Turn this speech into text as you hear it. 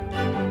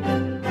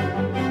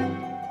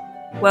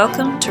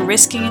Welcome to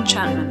Risking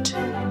Enchantment,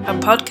 a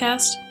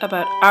podcast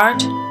about art,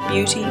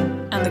 beauty,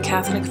 and the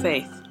Catholic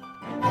faith.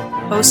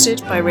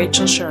 Hosted by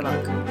Rachel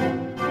Sherlock.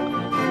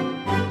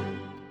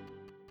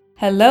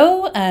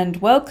 Hello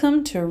and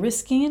welcome to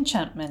Risking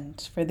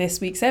Enchantment. For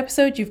this week's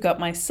episode, you've got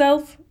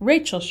myself,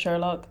 Rachel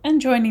Sherlock, and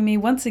joining me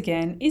once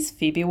again is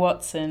Phoebe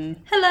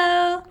Watson.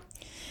 Hello!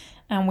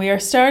 And we are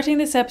starting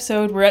this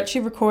episode, we're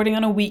actually recording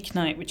on a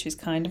weeknight, which is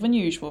kind of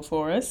unusual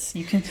for us.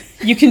 You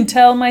can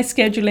tell my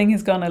scheduling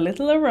has gone a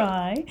little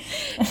awry.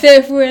 So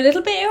if we're a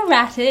little bit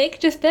erratic,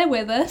 just bear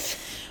with us.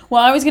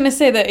 Well, I was going to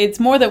say that it's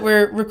more that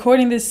we're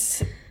recording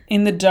this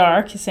in the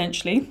dark,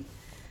 essentially,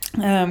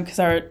 because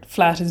our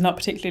flat is not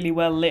particularly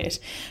well lit.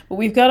 But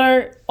we've got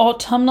our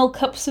autumnal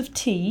cups of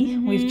tea.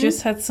 Mm-hmm. We've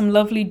just had some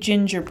lovely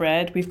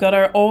gingerbread. We've got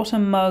our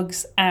autumn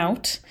mugs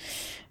out.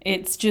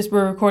 It's just,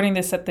 we're recording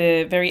this at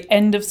the very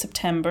end of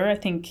September, I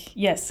think,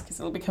 yes, because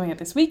it'll be coming out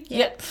this week.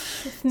 Yep.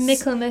 It's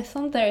Michaelmas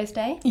on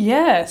Thursday.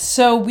 Yeah,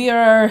 so we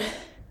are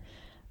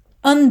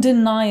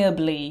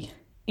undeniably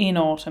in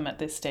autumn at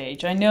this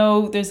stage. I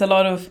know there's a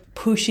lot of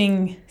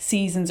pushing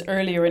seasons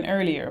earlier and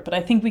earlier, but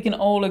I think we can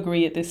all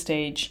agree at this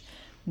stage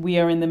we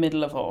are in the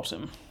middle of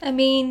autumn. I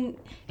mean,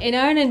 in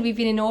Ireland we've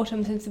been in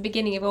autumn since the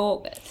beginning of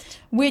August.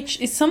 Which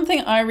is something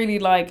I really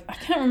like. I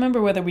can't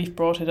remember whether we've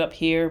brought it up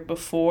here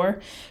before,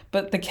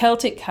 but the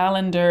Celtic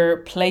calendar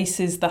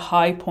places the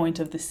high point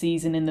of the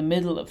season in the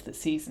middle of the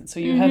season.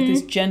 So you have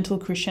this gentle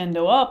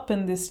crescendo up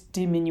and this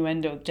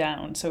diminuendo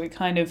down. So it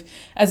kind of,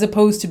 as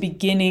opposed to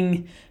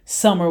beginning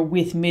summer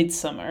with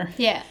midsummer,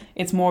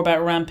 it's more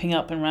about ramping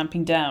up and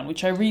ramping down,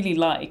 which I really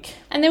like.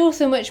 And they're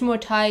also much more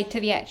tied to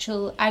the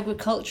actual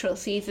agricultural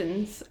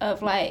seasons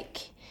of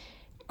like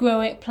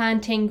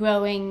planting,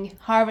 growing,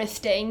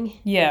 harvesting.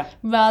 Yeah.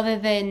 Rather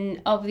than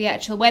of the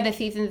actual weather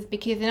seasons,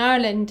 because in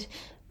Ireland,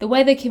 the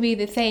weather can be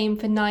the same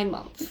for 9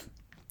 months.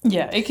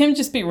 Yeah, it can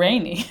just be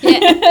rainy.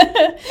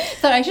 Yeah.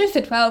 Sorry, I should have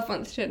said 12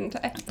 months, shouldn't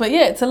I? But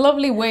yeah, it's a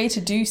lovely way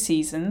to do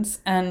seasons.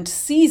 And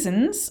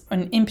seasons,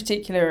 and in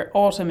particular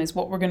autumn, is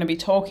what we're going to be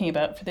talking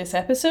about for this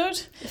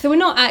episode. So we're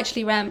not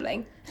actually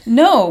rambling.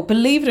 No,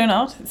 believe it or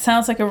not, it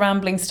sounds like a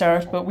rambling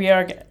start, but we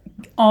are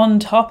on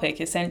topic,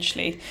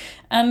 essentially.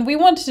 And we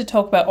wanted to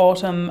talk about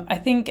autumn. I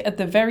think at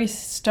the very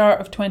start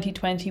of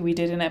 2020, we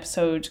did an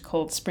episode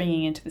called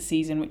Springing into the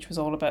Season, which was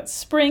all about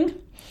spring.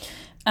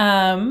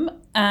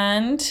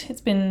 And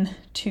it's been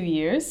 2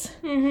 years.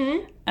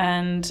 Mm-hmm.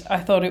 And I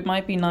thought it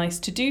might be nice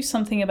to do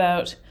something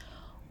about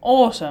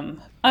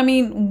autumn. I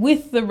mean,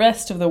 with the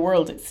rest of the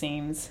world, it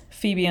seems,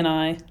 Phoebe and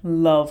I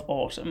love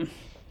autumn.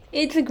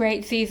 It's a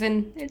great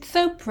season. It's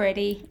so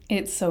pretty.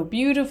 It's so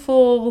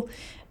beautiful.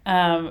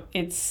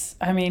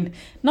 I mean,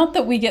 not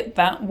that we get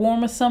that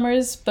warm as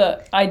summers,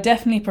 but I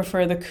definitely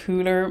prefer the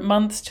cooler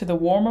months to the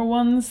warmer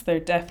ones. They're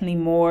definitely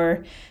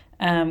more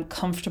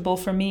comfortable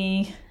for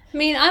me. I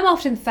mean, I'm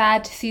often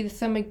sad to see the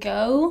summer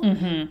go,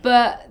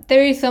 but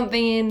there is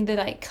something in the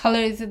like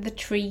colours of the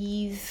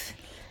trees.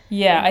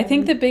 Yeah, I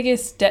think the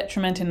biggest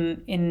detriment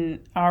in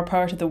our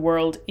part of the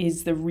world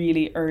is the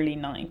really early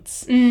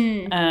nights.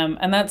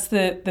 And that's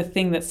the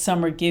thing that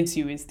summer gives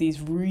you, is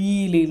these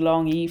really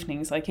long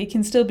evenings. Like, it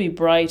can still be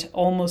bright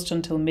almost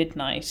until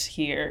midnight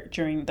here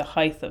during the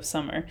height of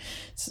summer.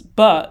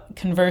 But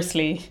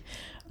conversely,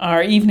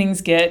 our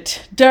evenings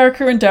get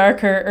darker and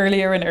darker,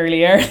 earlier and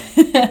earlier.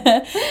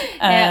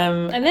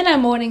 And then our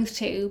mornings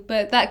too,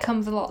 but that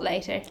comes a lot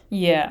later.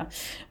 Yeah,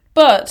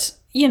 but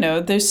you know,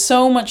 there's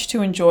so much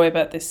to enjoy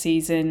about this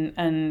season,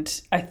 and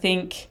I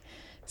think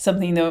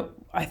something that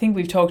I think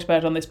we've talked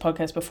about on this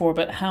podcast before,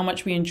 but how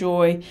much we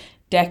enjoy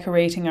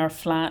decorating our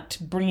flat,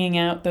 bringing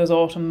out those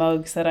autumn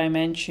mugs that I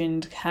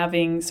mentioned,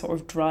 having sort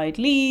of dried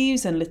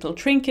leaves and little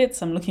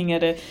trinkets. I'm looking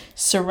at a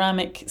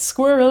ceramic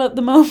squirrel at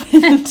the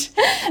moment.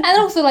 And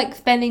also like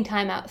spending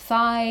time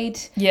outside.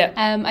 Yeah.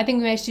 I think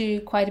we managed to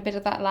do quite a bit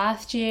of that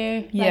last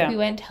year. Like we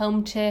went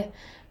home to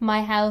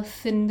my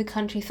house in the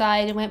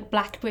countryside and went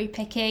blackberry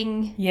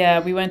picking. Yeah,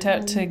 we went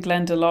out to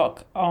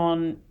Glendalough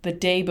on the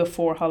day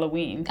before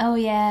Halloween. Oh,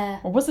 yeah.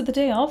 Or was it the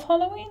day of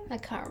Halloween? I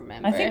can't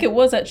remember. I think it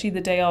was actually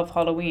the day of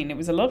Halloween. It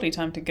was a lovely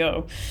time to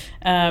go.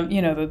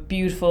 You know, the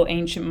beautiful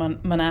ancient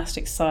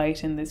monastic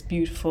site in this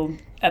beautiful,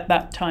 at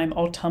that time,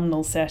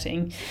 autumnal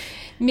setting.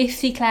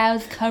 Misty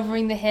clouds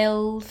covering the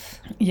hills.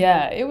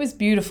 Yeah, it was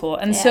beautiful.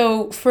 And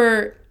so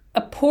for a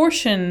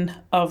portion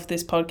of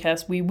this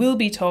podcast, we will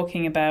be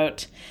talking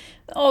about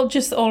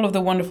just all of the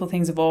wonderful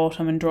things of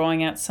autumn and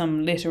drawing out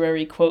some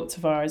literary quotes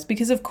of ours,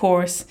 because of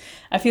course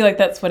I feel like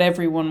that's what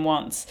everyone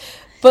wants.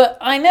 But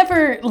I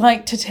never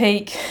like to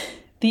take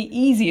the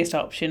easiest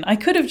option. I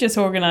could have just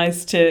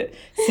organised to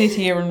sit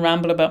here and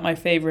ramble about my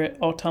favourite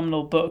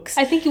autumnal books.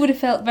 I think you would have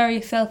felt very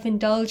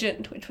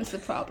self-indulgent, which was the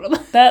problem.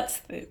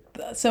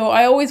 So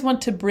I always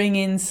want to bring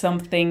in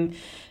something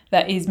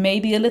that is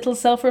maybe a little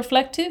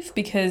self-reflective,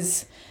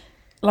 because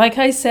like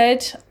I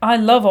said, I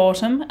love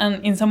autumn,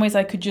 and in some ways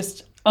I could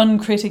just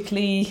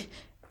uncritically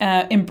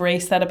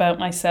embrace that about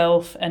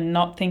myself and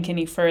not think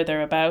any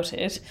further about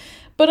it.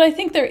 But I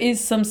think there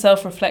is some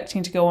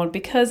self-reflecting to go on,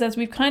 because as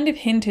we've kind of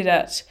hinted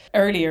at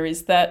earlier,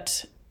 is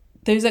that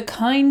there's a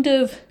kind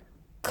of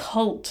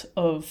cult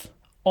of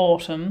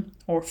autumn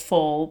or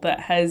fall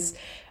that has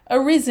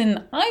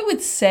arisen, I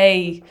would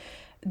say,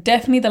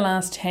 definitely the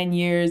last 10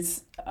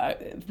 years,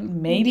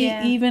 maybe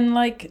even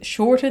like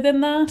shorter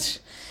than that.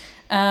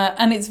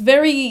 And it's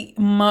very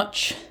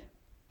much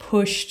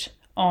pushed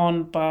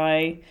on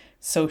by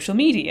social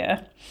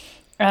media,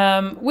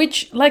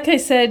 which, like I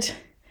said,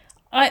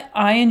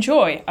 I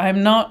enjoy.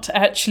 I'm not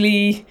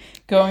actually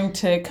going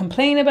to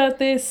complain about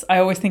this. I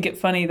always think it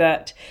funny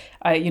that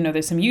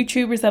there's some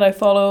YouTubers that I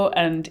follow,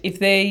 and if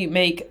they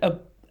make a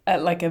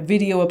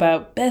video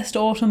about best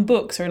autumn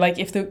books, or like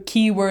if the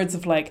keywords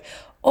of like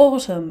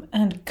autumn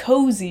and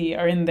cozy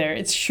are in there,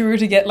 it's sure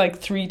to get like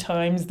 3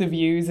 times the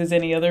views as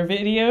any other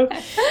video.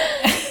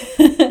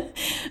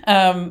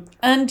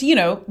 And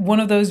one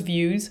of those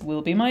views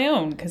will be my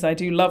own because I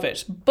do love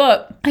it.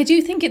 But I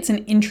do think it's an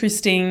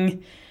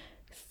interesting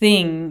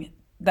thing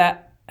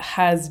that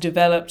has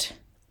developed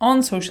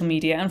on social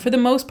media. And for the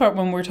most part,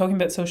 when we're talking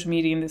about social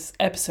media in this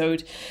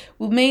episode,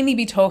 we'll mainly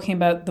be talking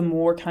about the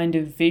more kind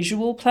of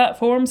visual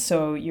platforms.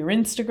 So your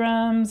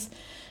Instagrams,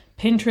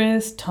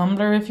 Pinterest,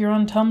 Tumblr if you're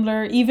on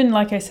Tumblr, even,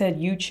 like I said,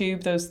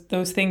 YouTube,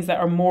 those things that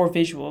are more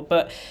visual.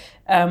 But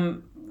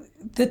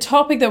the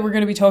topic that we're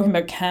going to be talking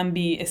about can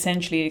be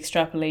essentially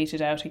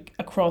extrapolated out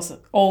across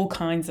all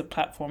kinds of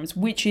platforms,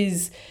 which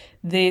is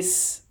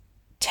this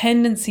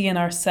tendency in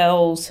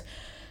ourselves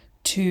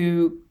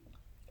to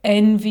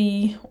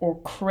envy or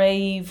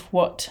crave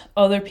what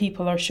other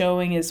people are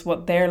showing as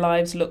what their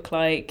lives look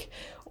like,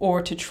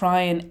 or to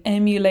try and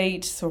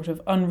emulate sort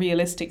of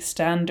unrealistic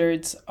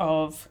standards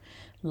of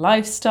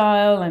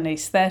lifestyle and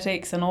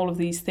aesthetics and all of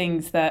these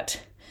things.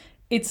 That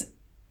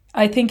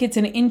I think it's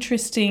an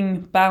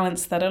interesting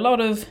balance that a lot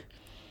of,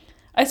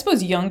 I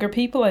suppose, younger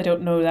people, I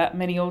don't know that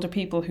many older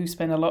people who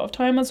spend a lot of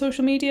time on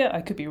social media, I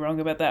could be wrong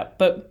about that,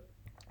 but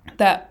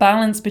that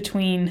balance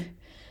between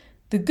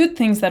the good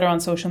things that are on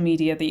social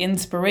media, the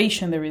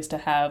inspiration there is to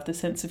have, the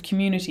sense of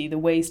community, the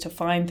ways to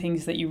find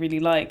things that you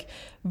really like,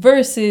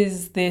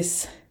 versus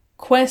this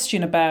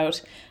question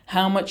about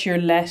how much you're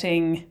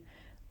letting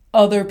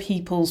other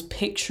people's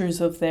pictures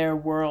of their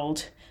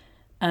world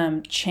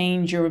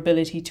change your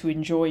ability to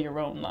enjoy your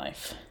own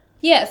life.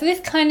 Yeah, so this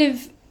kind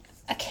of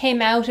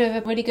came out of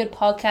a really good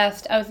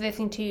podcast I was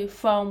listening to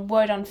from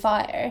Word on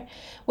Fire,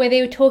 where they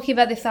were talking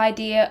about this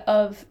idea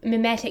of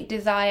mimetic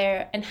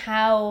desire and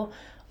how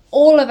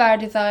all of our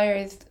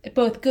desires,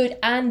 both good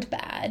and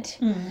bad,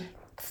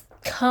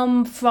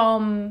 come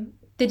from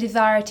the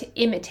desire to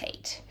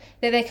imitate,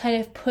 that they're kind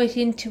of put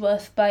into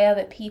us by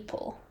other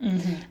people.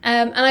 Mm-hmm.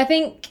 And I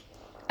think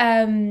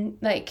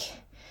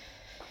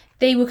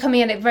they were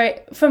coming at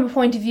it from a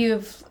point of view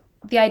of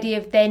the idea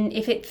of then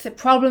if it's a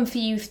problem for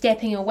you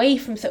stepping away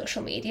from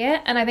social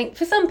media, and I think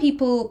for some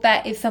people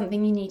that is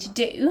something you need to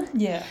do.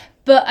 Yeah.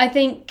 But I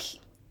think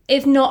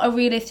it's not a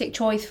realistic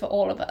choice for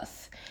all of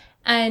us.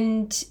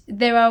 And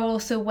there are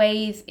also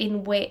ways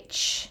in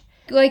which,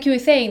 like you were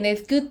saying,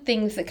 there's good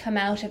things that come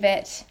out of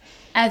it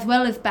as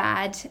well as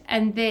bad,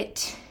 and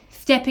that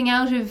stepping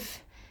out of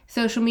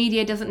social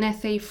media doesn't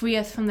necessarily free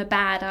us from the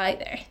bad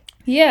either.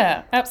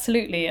 Yeah,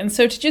 absolutely. And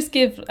so to just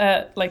give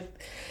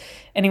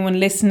anyone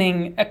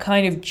listening a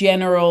kind of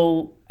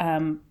general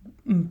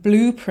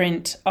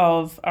blueprint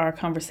of our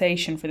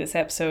conversation for this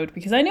episode,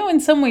 because I know in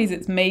some ways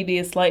it's maybe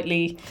a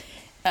slightly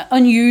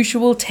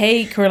unusual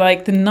take, or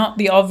like not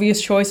the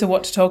obvious choice of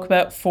what to talk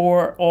about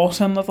for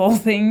autumn of all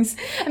things.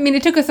 I mean,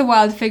 it took us a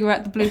while to figure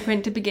out the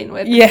blueprint to begin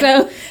with. Yeah,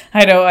 so.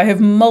 I know. I have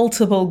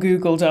multiple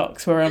Google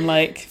Docs where I'm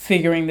like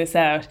figuring this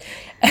out.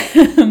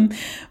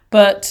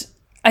 But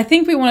I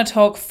think we want to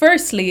talk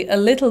firstly a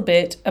little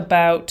bit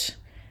about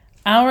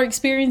our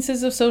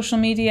experiences of social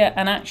media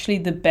and actually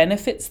the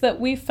benefits that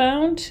we've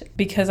found,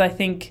 because I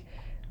think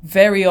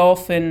very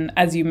often,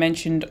 as you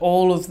mentioned,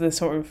 all of the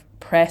sort of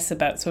press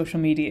about social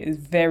media is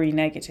very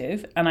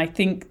negative, and I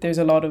think there's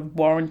a lot of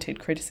warranted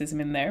criticism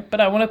in there.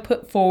 But I want to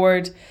put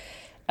forward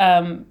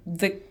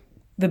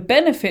the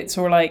benefits,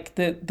 or like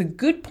the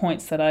good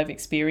points that I've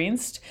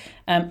experienced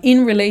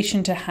in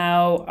relation to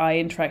how I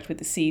interact with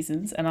the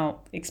seasons, and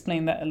I'll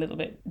explain that a little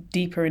bit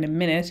deeper in a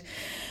minute.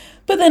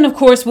 But then, of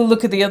course, we'll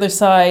look at the other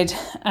side,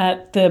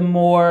 at the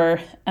more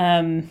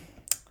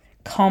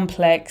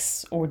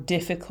complex or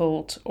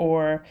difficult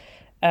or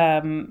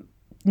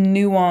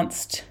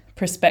nuanced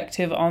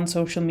perspective on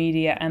social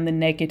media and the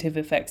negative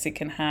effects it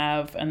can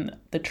have, and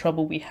the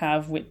trouble we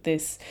have with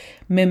this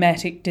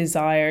mimetic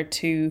desire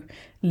to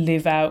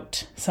live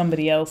out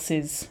somebody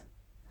else's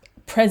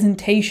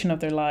presentation of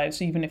their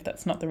lives, even if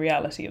that's not the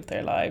reality of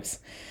their lives.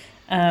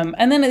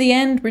 And then at the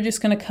end, we're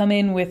just going to come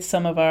in with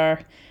some of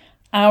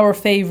our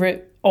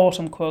favourite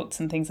autumn quotes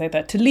and things like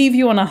that, to leave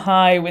you on a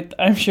high with,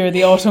 I'm sure,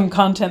 the autumn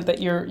content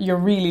that you're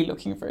really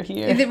looking for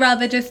here. Is it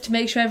rather just to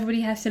make sure everybody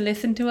has to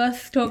listen to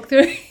us talk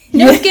through?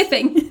 No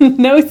skipping.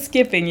 No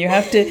skipping. You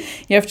have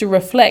to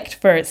reflect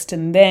first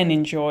and then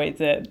enjoy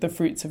the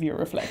fruits of your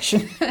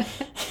reflection.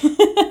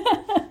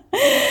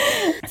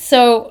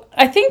 So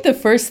I think the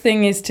first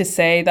thing is to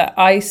say that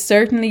I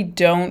certainly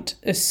don't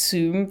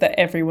assume that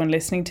everyone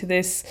listening to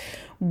this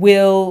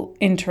will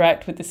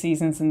interact with the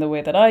seasons in the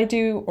way that I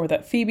do or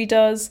that Phoebe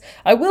does.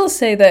 I will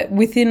say that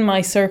within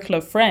my circle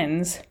of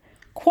friends,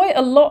 quite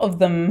a lot of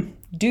them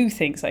do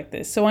things like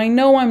this. So I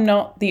know I'm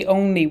not the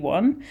only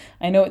one.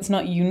 I know it's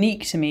not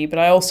unique to me, but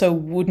I also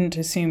wouldn't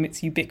assume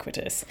it's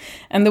ubiquitous.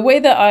 And the way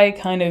that I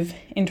kind of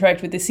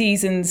interact with the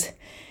seasons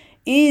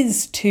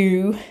is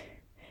to,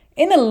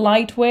 in a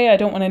light way, I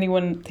don't want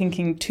anyone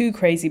thinking too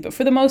crazy, but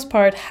for the most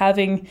part,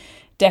 having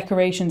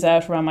decorations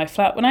out around my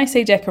flat. When I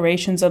say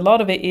decorations, a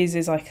lot of it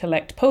is I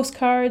collect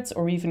postcards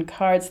or even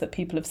cards that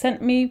people have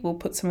sent me. We'll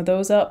put some of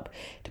those up.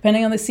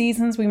 Depending on the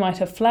seasons, we might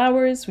have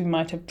flowers, we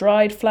might have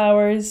dried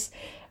flowers.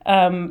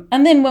 And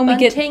then when we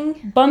get bunting.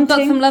 We've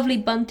got some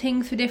lovely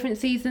buntings for different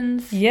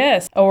seasons.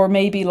 Yes, or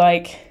maybe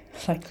like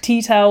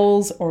tea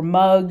towels or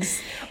mugs.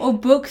 Or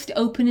books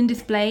open and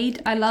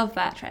displayed. I love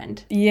that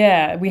trend.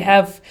 Yeah, we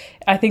have,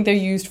 I think they're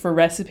used for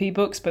recipe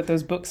books, but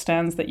those book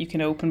stands that you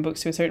can open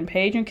books to a certain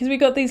page. And because we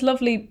got these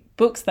lovely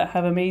books that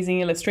have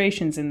amazing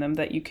illustrations in them,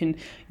 that you can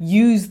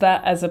use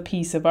that as a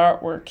piece of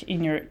artwork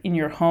in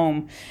your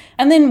home.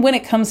 And then when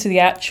it comes to the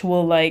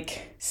actual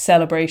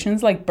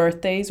celebrations like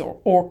birthdays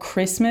or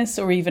Christmas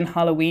or even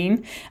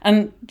Halloween.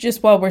 And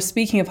just while we're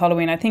speaking of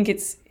Halloween, I think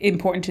it's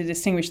important to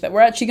distinguish that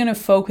we're actually going to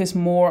focus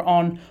more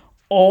on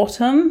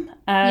autumn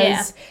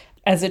as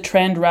a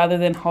trend rather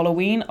than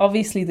Halloween.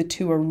 Obviously, the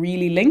two are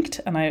really linked,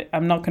 and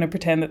I'm not going to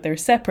pretend that they're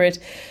separate.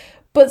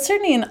 But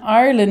certainly in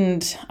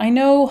Ireland, I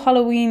know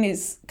Halloween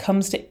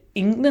comes to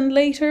England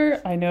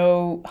later. I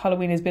know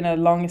Halloween has been a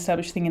long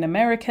established thing in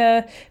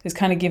America. There's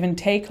kind of give and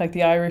take, like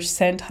the Irish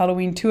sent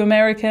Halloween to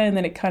America and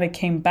then it kind of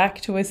came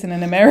back to us in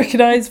an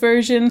Americanized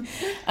version.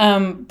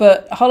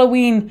 But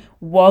Halloween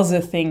was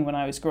a thing when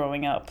I was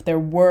growing up. There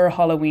were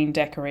Halloween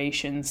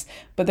decorations,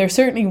 but there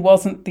certainly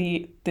wasn't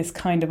this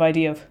kind of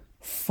idea of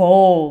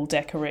fall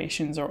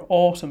decorations or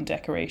autumn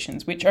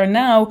decorations, which are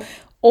now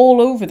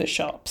all over the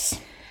shops.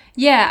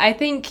 Yeah, I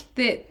think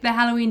that the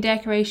Halloween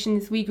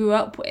decorations we grew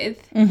up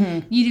with,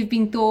 you'd have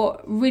been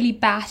thought really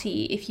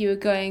batty if you were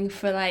going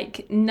for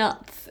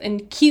nuts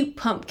and cute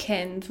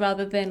pumpkins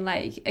rather than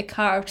a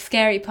carved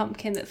scary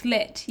pumpkin that's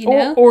lit, you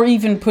know? Or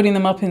even putting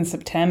them up in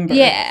September.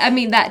 Yeah, I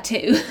mean that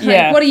too.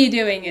 Yeah. What are you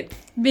doing? It's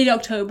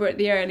mid-October at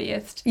the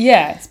earliest.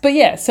 Yes, but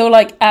yeah, so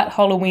at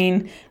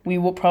Halloween, we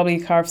will probably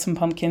carve some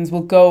pumpkins.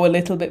 We'll go a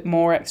little bit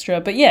more extra.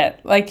 But yeah,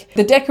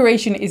 the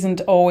decoration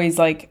isn't always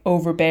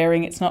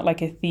overbearing. It's not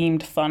like a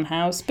themed fun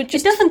house. But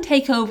just it doesn't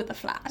take over the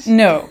flat.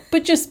 No,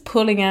 but just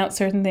pulling out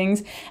certain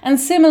things. And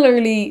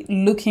similarly,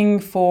 looking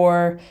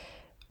for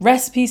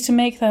recipes to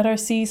make that are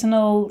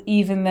seasonal.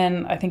 Even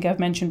then, I think I've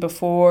mentioned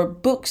before,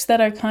 books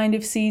that are kind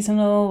of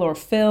seasonal or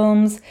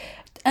films.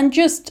 And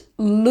just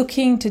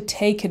looking to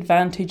take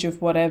advantage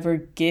of whatever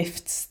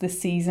gifts the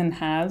season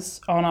has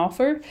on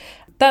offer.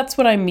 That's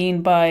what I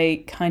mean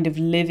by kind of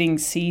living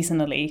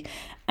seasonally.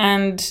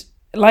 And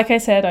like I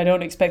said, I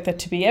don't expect that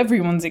to be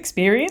everyone's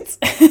experience.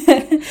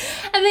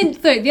 And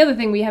then, the other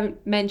thing we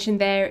haven't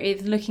mentioned there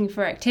is looking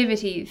for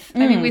activities.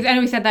 I mean, I know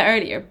we said that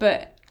earlier,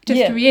 but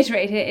just to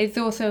reiterate it, it's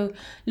also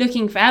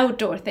looking for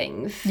outdoor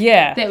things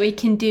that we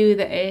can do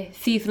that are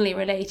seasonally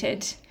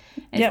related.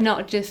 It's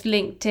not just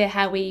linked to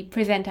how we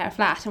present our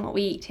flat and what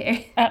we eat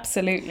here.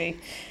 Absolutely.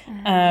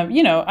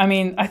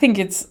 I think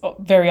it's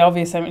very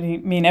obvious. I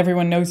mean,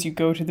 everyone knows you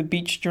go to the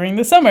beach during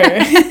the summer.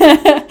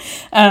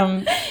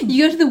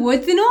 You go to the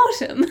woods in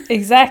autumn.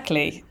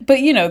 Exactly. But,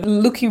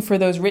 looking for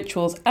those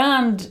rituals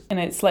and, in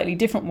a slightly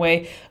different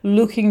way,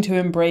 looking to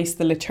embrace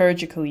the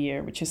liturgical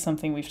year, which is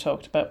something we've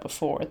talked about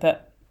before,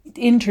 that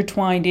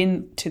intertwined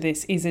into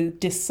this is a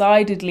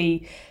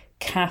decidedly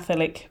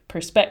Catholic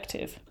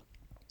perspective.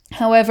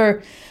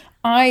 However,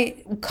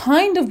 I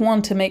kind of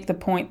want to make the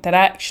point that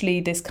actually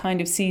this kind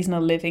of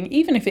seasonal living,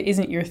 even if it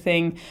isn't your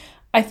thing,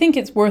 I think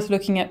it's worth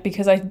looking at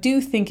because I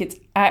do think it's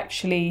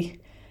actually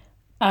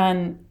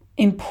an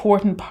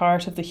important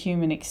part of the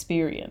human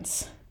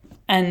experience.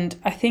 And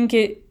I think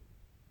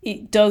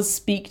it does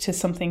speak to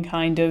something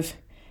kind of,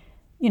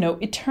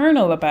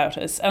 eternal about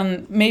us.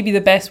 And maybe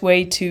the best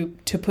way to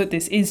put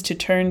this is to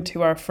turn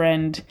to our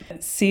friend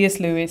C.S.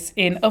 Lewis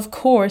in, of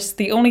course,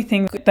 the only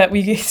thing that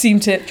we seem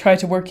to try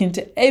to work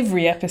into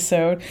every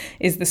episode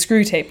is the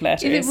Screwtape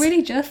Letters. Is it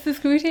really just the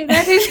Screwtape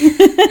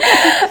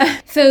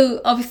Letters?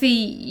 So,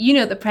 obviously,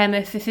 the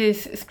premise. This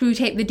is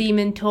Screwtape the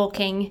demon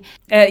talking.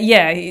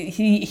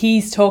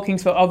 He's talking,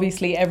 so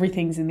obviously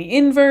everything's in the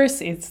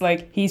inverse. It's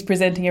he's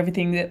presenting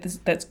everything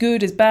that's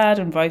good as bad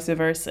and vice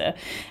versa.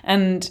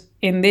 And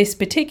in this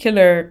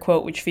particular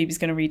quote, which Phoebe's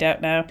going to read out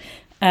now,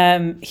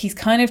 he's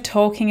kind of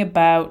talking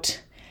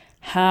about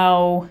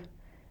how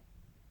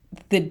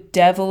the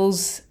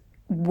devils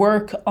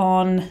work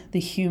on the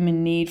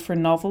human need for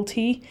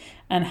novelty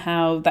and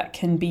how that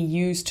can be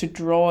used to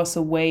draw us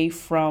away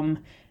from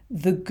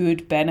the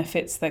good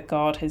benefits that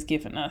God has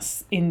given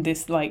us in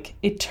this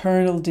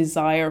eternal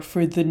desire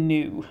for the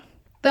new.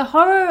 The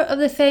horror of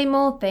the same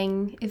old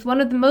thing is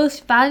one of the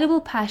most valuable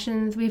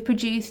passions we've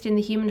produced in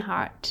the human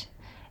heart.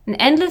 an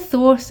endless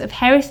source of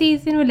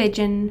heresies in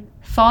religion,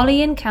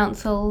 folly in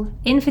counsel,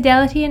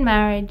 infidelity in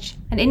marriage,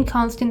 and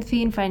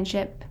inconstancy in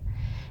friendship.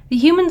 The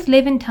humans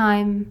live in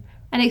time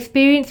and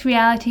experience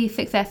reality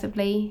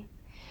successively.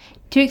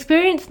 To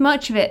experience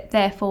much of it,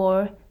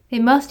 therefore, they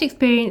must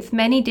experience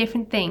many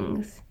different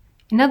things.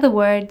 In other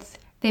words,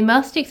 they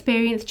must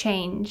experience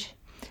change.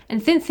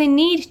 And since they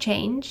need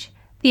change,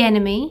 the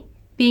enemy,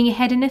 being a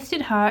hedonist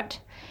at heart,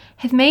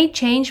 has made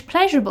change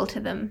pleasurable to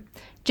them,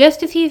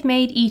 just as he has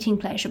made eating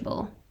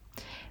pleasurable.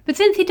 But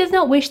since he does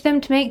not wish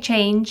them to make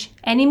change,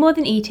 any more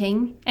than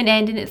eating, an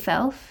end in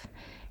itself,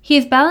 he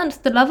has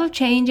balanced the love of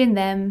change in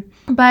them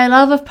by a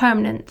love of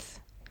permanence.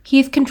 He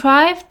has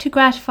contrived to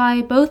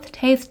gratify both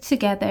tastes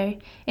together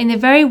in the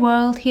very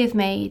world he has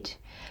made,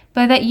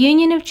 by that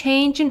union of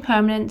change and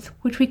permanence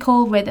which we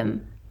call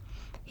rhythm.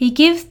 He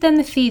gives them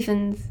the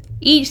seasons,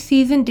 each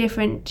season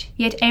different,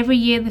 yet every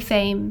year the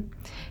same,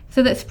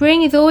 so that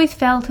spring is always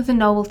felt as a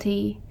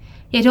novelty,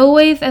 yet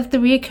always as the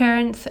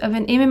reoccurrence of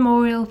an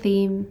immemorial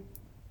theme.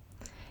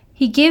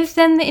 He gives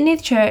them in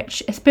his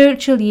church a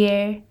spiritual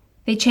year.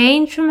 They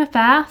change from a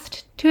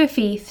fast to a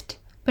feast,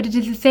 but it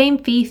is the same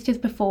feast as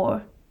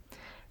before.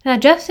 Now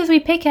just as we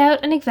pick out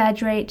and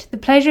exaggerate the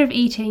pleasure of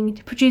eating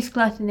to produce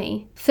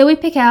gluttony, so we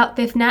pick out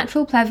this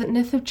natural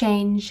pleasantness of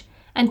change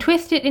and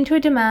twist it into a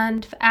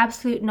demand for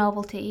absolute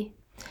novelty.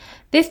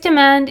 This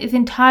demand is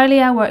entirely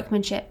our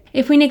workmanship.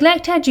 If we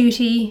neglect our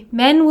duty,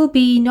 men will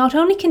be not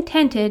only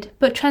contented,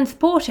 but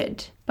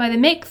transported by the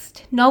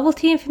mixed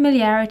novelty and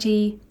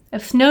familiarity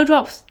of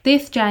snowdrops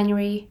this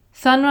January,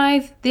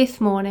 sunrise this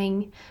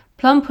morning,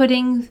 plum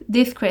puddings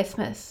this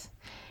Christmas.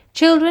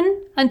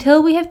 Children,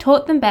 until we have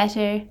taught them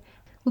better,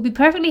 will be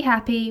perfectly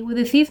happy with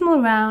a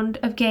seasonal round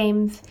of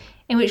games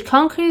in which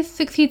conquers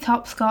succeeds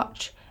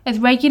hopscotch as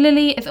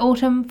regularly as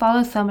autumn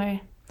follows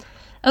summer.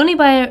 Only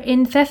by our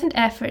incessant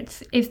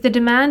efforts is the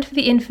demand for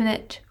the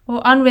infinite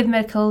or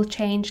unrhythmical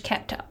change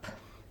kept up.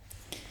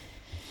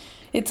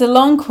 It's a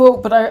long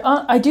quote, but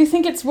I do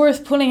think it's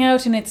worth pulling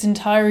out in its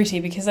entirety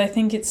because I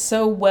think it's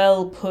so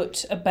well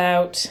put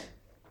about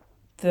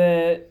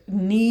the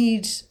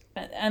need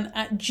and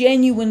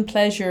genuine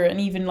pleasure and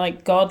even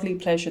like godly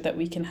pleasure that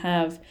we can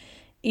have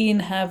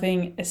in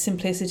having a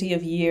simplicity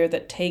of year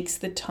that takes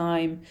the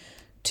time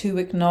to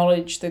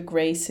acknowledge the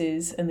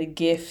graces and the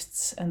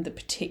gifts and the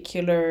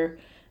particular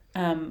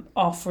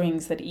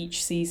offerings that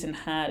each season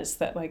has,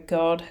 that like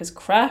God has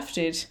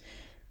crafted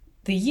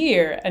the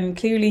year, and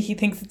clearly he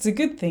thinks it's a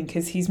good thing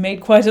because he's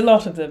made quite a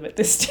lot of them at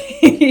this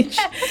stage.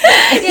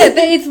 Yeah,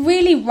 but it's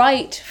really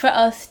right for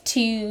us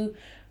to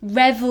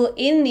revel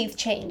in these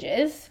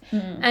changes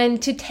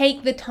and to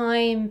take the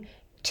time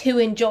to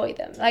enjoy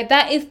them. Like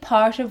that is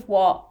part of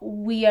what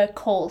we are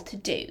called to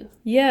do.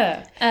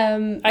 Yeah.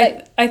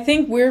 I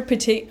think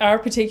our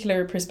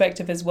particular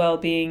perspective as well,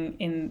 being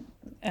in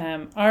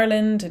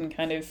Ireland and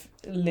kind of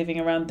living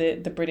around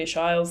the British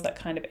Isles, that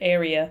kind of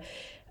area,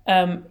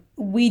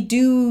 we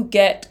do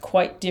get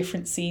quite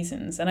different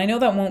seasons. And I know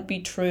that won't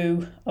be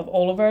true of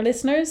all of our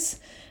listeners,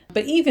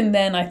 but even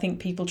then I think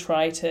people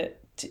try to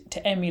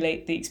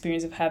emulate the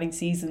experience of having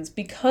seasons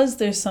because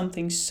there's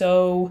something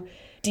so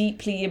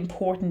deeply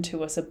important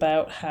to us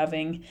about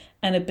having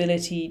an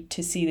ability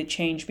to see the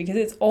change, because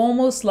it's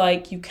almost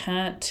like you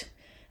can't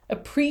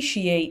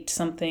appreciate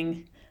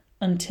something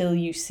until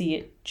you see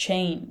it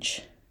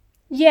change.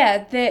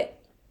 Yeah,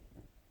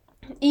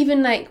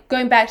 even like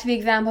going back to the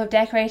example of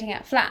decorating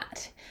a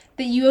flat,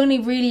 that you only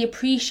really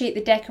appreciate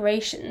the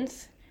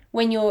decorations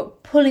when you're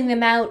pulling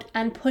them out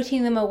and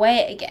putting them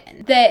away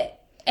again.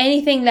 That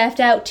anything left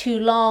out too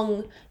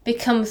long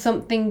becomes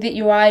something that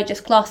your eye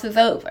just glosses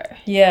over.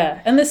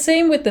 Yeah, and the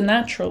same with the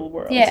natural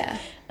world. Yeah.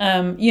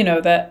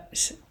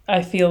 That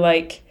I feel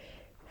like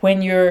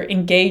when you're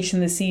engaged in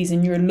the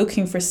season, you're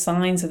looking for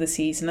signs of the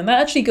season. And that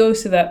actually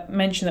goes to that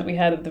mention that we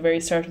had at the very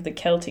start of the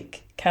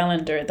Celtic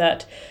calendar,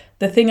 that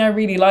the thing I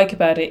really like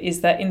about it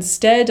is that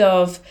instead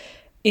of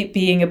it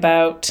being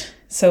about,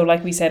 so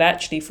like we said,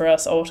 actually for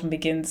us, autumn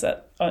begins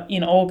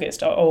in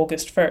August, or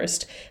August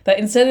 1st, that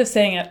instead of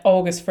saying at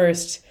August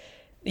 1st,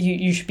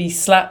 you should be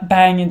slap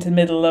bang into the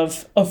middle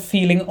of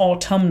feeling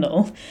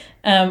autumnal.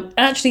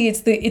 Actually,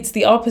 it's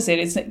the opposite.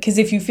 It's because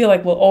if you feel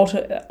like, well,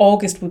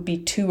 August would be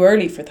too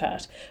early for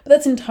that, but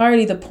that's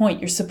entirely the point.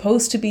 You're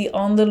supposed to be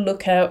on the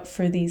lookout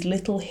for these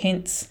little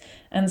hints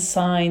and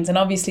signs. And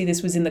obviously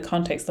this was in the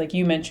context, like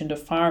you mentioned,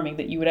 of farming,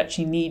 that you would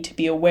actually need to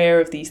be aware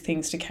of these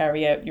things to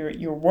carry out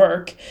your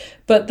work,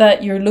 but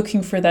that you're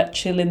looking for that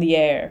chill in the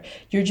air.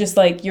 You're just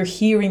like, you're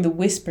hearing the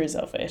whispers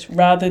of it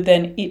rather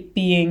than it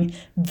being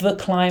the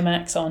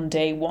climax on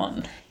day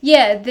one.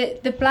 Yeah,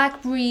 the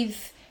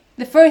blackberries,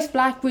 the first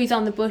blackberries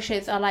on the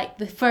bushes are like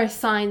the first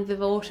signs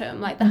of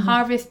autumn, like the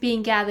harvest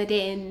being gathered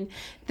in,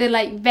 the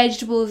like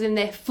vegetables in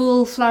their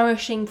full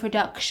flourishing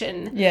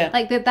production. Yeah.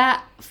 Like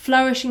that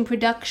flourishing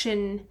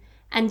production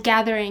and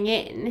gathering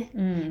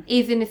in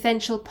is an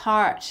essential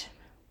part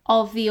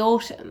of the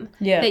autumn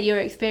that you're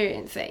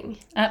experiencing.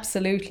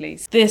 Absolutely.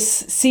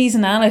 This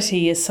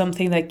seasonality is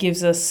something that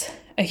gives us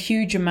a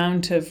huge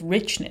amount of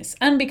richness.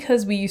 And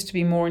because we used to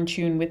be more in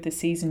tune with the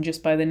season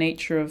just by the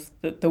nature of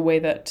the way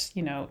that,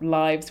 you know,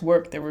 lives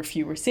work. There were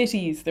fewer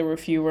cities, there were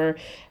fewer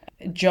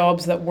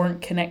jobs that weren't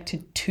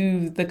connected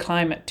to the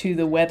climate, to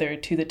the weather,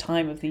 to the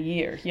time of the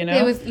year, you know?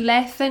 There was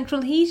less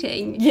central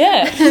heating.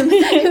 Yeah.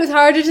 It was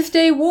harder to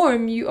stay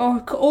warm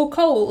or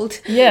cold.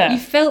 Yeah. You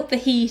felt the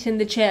heat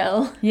and the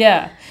chill.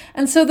 Yeah.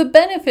 And so the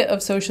benefit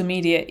of social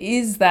media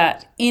is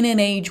that in an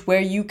age where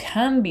you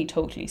can be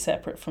totally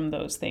separate from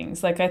those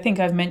things, like I think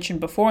I've mentioned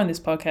before in this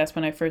podcast,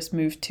 when I first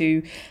moved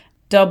to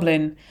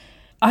Dublin,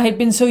 I had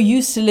been so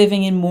used to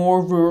living in more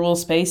rural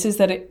spaces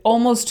that it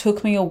almost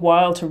took me a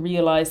while to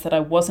realise that I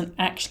wasn't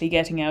actually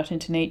getting out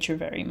into nature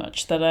very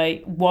much, that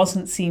I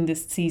wasn't seeing the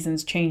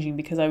seasons changing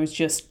because I was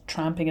just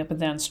tramping up and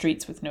down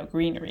streets with no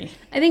greenery.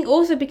 I think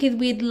also because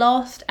we'd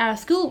lost our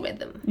school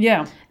rhythm.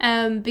 Yeah.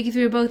 Because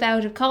we were both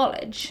out of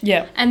college.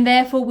 Yeah. And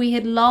therefore we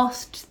had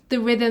lost the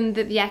rhythm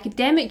that the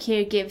academic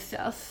year gives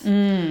us,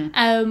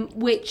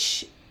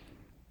 which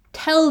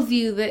tells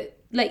you that,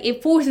 like,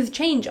 it forces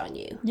change on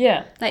you.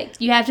 Yeah. Like,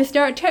 you have to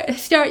start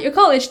your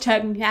college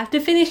term. You have to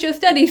finish your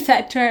studies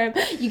that term.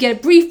 You get a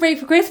brief break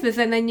for Christmas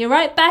and then you're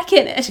right back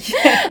in it.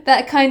 Yeah.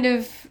 That kind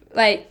of,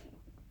 like,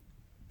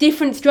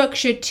 different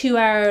structure to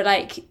our,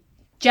 like,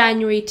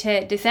 January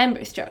to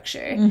December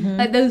structure. Mm-hmm.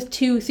 Like, those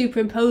two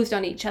superimposed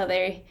on each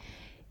other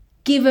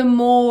give a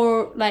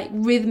more, like,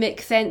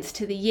 rhythmic sense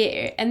to the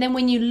year. And then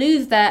when you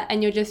lose that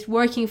and you're just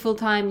working full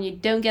time and you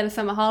don't get a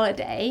summer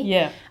holiday,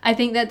 yeah, I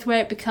think that's where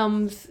it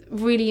becomes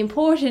really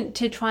important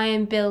to try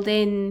and build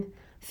in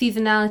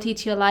seasonality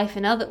to your life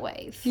in other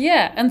ways.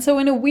 Yeah, and so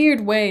in a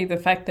weird way, the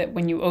fact that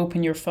when you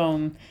open your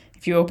phone,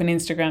 if you open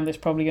Instagram, there's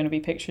probably going to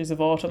be pictures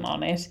of autumn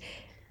on it.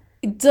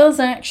 It does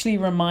actually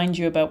remind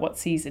you about what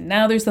season.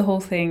 Now there's the whole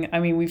thing, I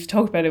mean, we've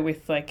talked about it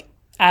with, like,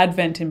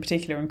 Advent in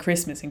particular and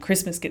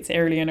Christmas gets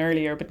earlier and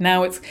earlier, but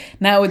now it's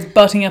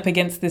butting up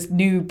against this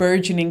new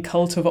burgeoning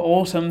cult of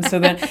autumn. So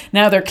then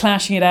now they're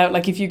clashing it out.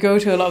 Like, if you go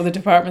to a lot of the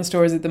department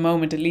stores at the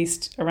moment, at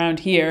least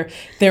around here,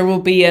 there will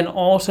be an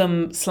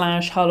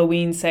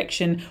autumn/Halloween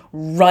section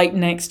right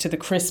next to the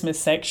Christmas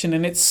section,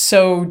 and it's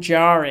so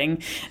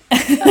jarring.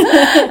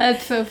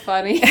 That's so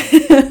funny.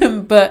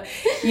 But,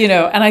 you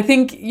know, and I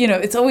think, you know,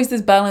 it's always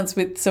this balance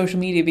with social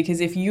media,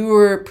 because if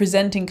you're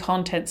presenting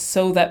content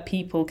so that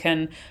people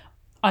can,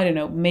 I don't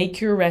know,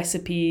 make your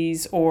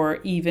recipes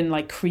or even,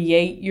 like,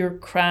 create your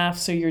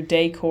crafts or your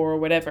decor or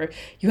whatever,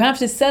 you have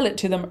to sell it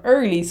to them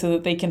early so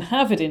that they can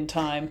have it in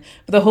time.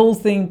 But the whole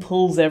thing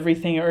pulls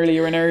everything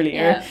earlier and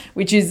earlier,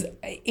 which is,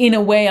 in a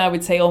way, I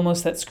would say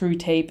almost that screw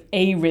tape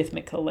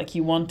arrhythmical. Like,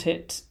 you want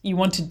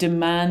to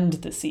demand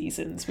the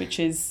seasons, which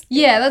is...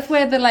 Yeah, that's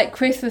where the, like,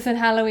 Christmas and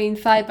Halloween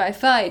side by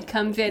side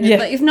comes in. It's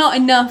like, it's not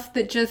enough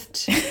that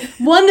just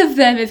one of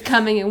them is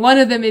coming and one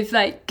of them is,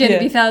 like, going to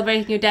be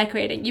celebrating or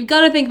decorating. You've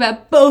got to think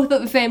about both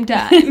at the same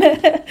time.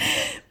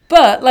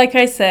 But like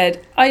I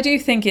said, I do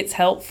think it's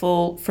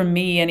helpful, for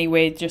me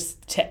anyway,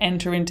 just to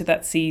enter into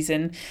that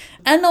season,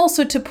 and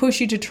also to push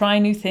you to try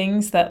new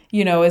things that,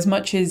 you know, as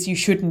much as you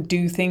shouldn't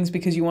do things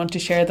because you want to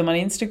share them on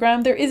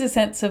Instagram, there is a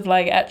sense of,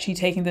 like, actually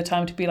taking the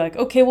time to be like,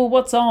 okay, well,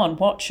 what's on?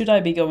 What should I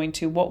be going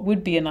to? What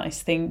would be a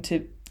nice thing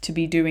to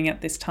be doing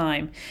at this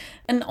time?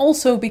 And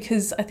also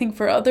because I think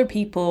for other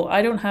people,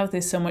 I don't have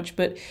this so much,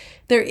 but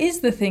there is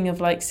the thing of,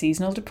 like,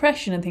 seasonal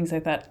depression and things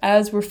like that.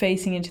 As we're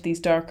facing into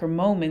these darker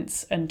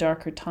moments and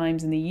darker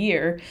times in the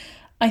year,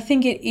 I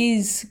think it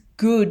is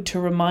good to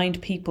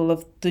remind people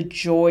of the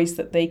joys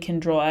that they can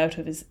draw out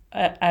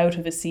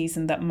of a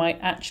season that might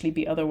actually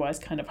be otherwise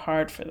kind of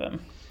hard for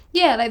them.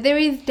 Yeah, like, there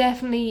is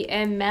definitely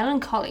a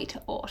melancholy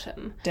to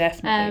autumn.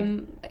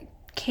 Definitely.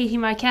 Katie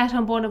Marquette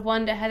on Born of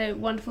Wonder had a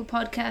wonderful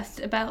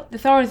podcast about the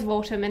sorrows of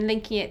autumn and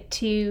linking it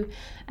to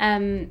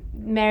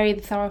Mary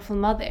the Sorrowful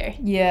Mother.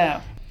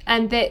 Yeah.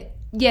 And that,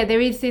 yeah,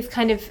 there is this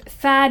kind of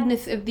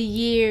sadness of the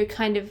year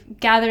kind of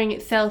gathering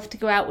itself to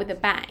go out with a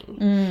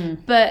bang.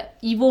 But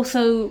you've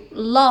also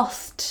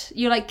lost,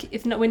 you're like,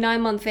 we're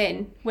 9 months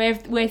in,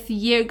 where's the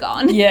year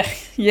gone? Yeah,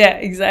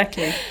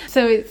 exactly.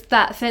 So it's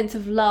that sense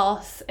of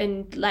loss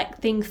and, like,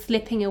 things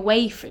slipping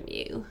away from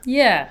you.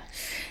 Yeah.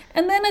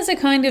 And then as a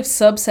kind of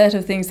subset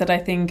of things that I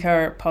think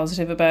are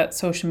positive about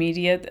social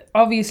media,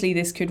 obviously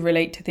this could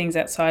relate to things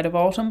outside of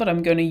autumn, but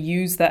I'm going to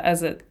use that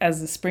as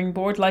a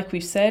springboard. Like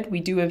we've said, we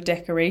do have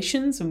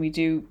decorations and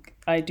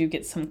I do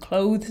get some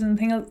clothes and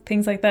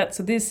things like that.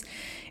 So this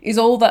is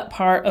all that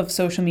part of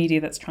social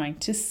media that's trying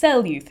to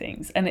sell you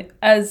things. And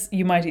as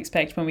you might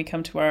expect when we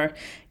come to our,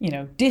 you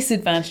know,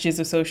 disadvantages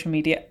of social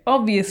media,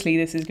 obviously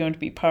this is going to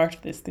be part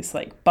of this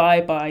like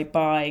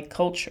buy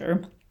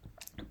culture.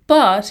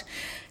 But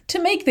to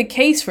make the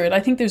case for it,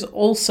 I think there's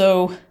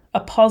also a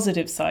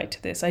positive side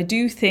to this. I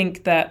do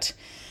think that,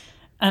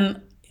 and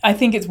I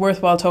think it's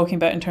worthwhile talking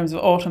about in terms of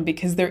autumn,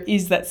 because there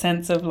is that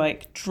sense of,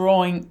 like,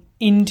 drawing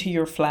into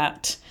your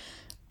flat,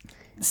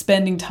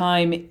 spending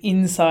time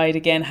inside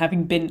again,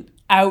 having been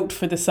out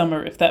for the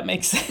summer, if that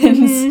makes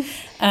sense.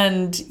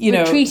 And, you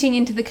know, retreating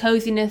into the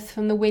coziness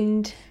from the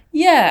wind.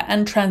 Yeah,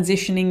 and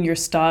transitioning your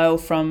style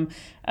from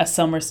a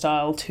summer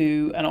style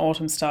to an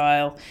autumn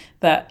style,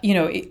 that,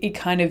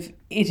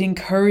 it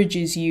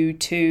encourages you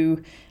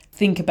to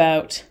think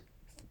about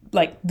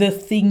like the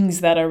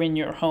things that are in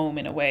your home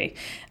in a way.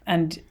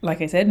 And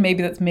like I said,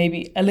 that's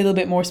maybe a little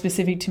bit more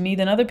specific to me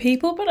than other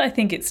people, but I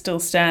think it still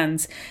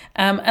stands.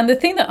 And the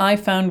thing that I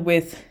found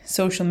with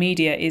social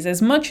media is,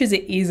 as much as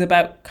it is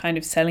about kind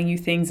of selling you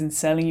things and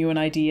selling you an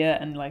idea,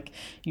 and like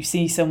you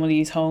see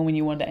somebody's home and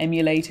you want to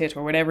emulate it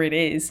or whatever it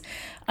is,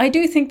 I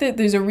do think that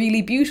there's a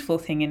really beautiful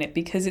thing in it,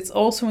 because it's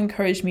also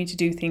encouraged me to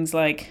do things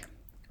like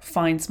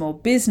find small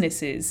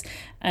businesses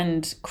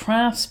and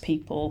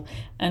craftspeople,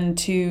 and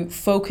to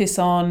focus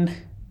on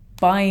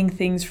buying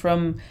things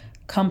from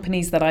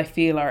companies that I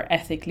feel are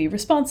ethically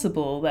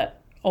responsible,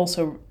 that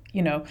also,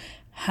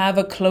 have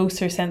a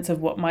closer sense of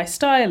what my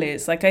style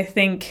is. Like, I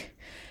think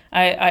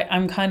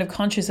I'm kind of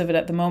conscious of it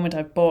at the moment.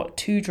 I've bought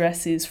 2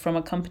 dresses from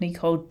a company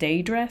called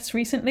Daydress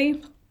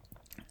recently.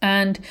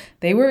 And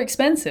they were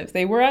expensive.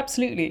 They were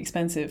absolutely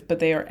expensive, but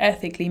they are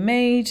ethically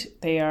made.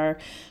 They are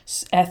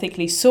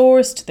ethically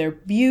sourced. They're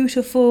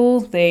beautiful.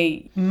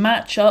 They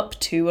match up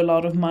to a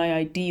lot of my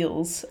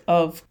ideals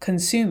of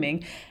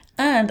consuming.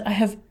 And I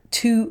have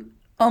 2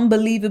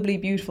 unbelievably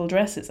beautiful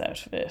dresses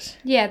out of it.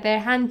 Yeah, they're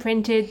hand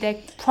printed. They're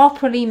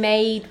properly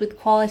made with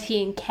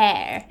quality and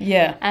care.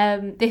 Yeah.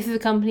 This is a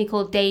company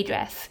called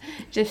Daydress,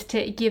 just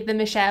to give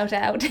them a shout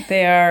out.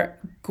 They are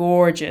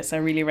gorgeous. I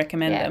really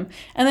recommend them.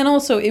 And then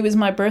also, it was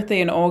my birthday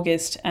in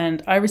August,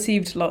 and I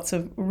received lots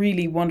of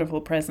really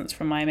wonderful presents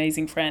from my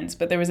amazing friends.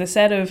 But there was a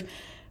set of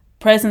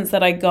presents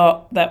that I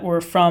got that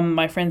were from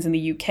my friends in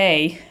the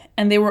UK,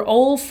 and they were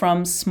all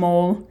from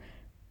small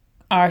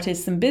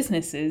artists and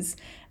businesses.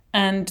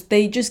 And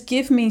they just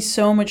give me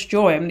so much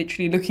joy. I'm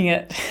literally looking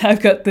at,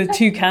 I've got the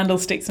 2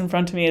 candlesticks in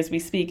front of me as we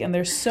speak, and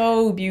they're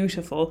so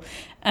beautiful.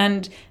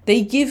 And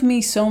they give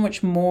me so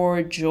much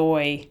more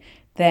joy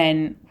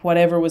than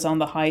whatever was on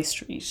the high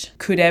street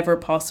could ever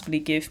possibly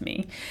give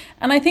me.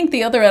 And I think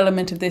the other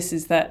element of this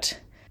is that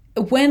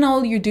when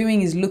all you're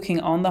doing is looking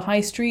on the high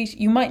street,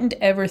 you mightn't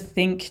ever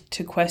think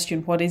to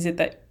question what is it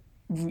that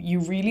you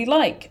really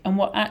like, and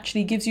what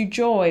actually gives you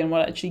joy, and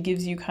what actually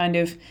gives you kind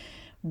of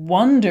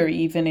wonder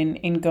even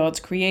in God's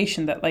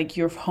creation, that like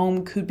your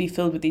home could be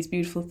filled with these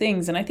beautiful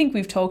things. And I think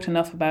we've talked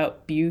enough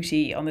about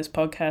beauty on this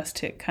podcast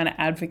to kind of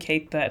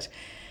advocate that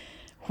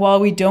while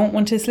we don't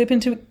want to slip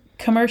into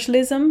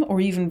commercialism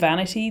or even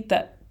vanity,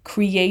 that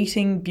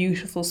creating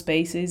beautiful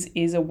spaces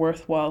is a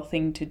worthwhile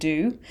thing to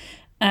do.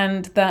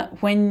 And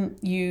that when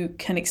you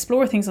can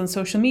explore things on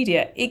social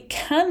media, it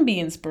can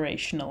be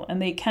inspirational,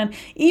 and they can,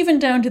 even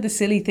down to the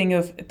silly thing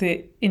of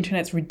the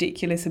internet's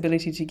ridiculous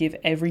ability to give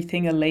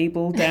everything a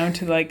label down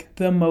to like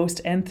the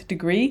most nth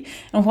degree.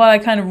 And while I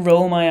kind of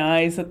roll my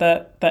eyes at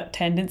that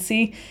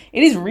tendency,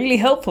 it is really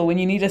helpful when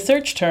you need a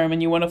search term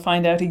and you want to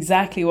find out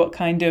exactly what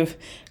kind of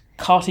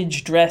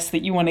cottage dress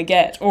that you want to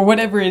get, or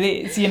whatever it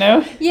is,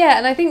 Yeah,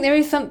 and I think there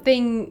is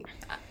something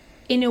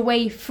in a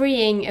way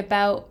freeing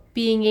about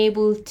being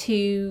able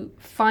to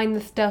find the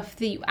stuff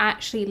that you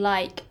actually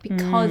like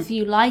because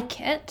you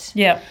like it.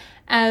 Yeah.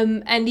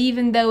 And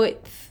even though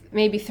it's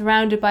maybe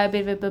surrounded by a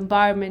bit of a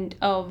bombardment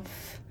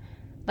of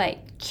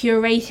like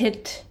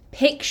curated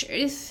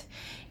pictures,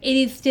 it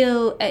is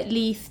still at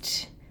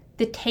least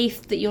the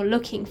taste that you're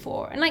looking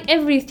for. And like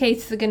everybody's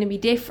tastes are going to be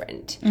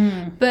different.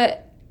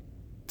 But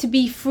to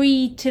be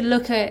free to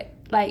look at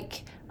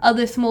like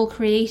other small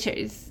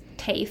creators'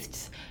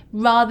 tastes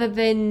rather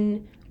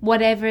than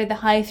whatever the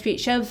high street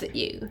shoves at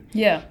you.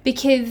 Yeah.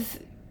 Because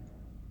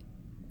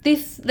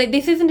this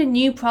isn't a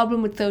new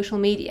problem with social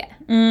media.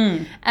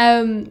 The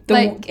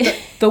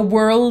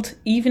world,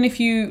 even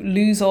if you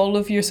lose all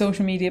of your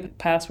social media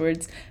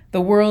passwords, the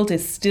world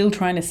is still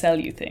trying to sell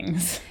you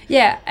things.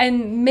 Yeah,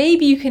 and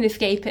maybe you can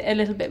escape it a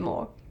little bit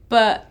more,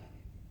 but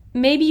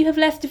maybe you have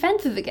less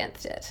defenses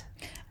against it.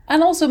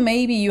 And also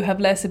maybe you have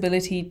less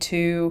ability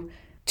to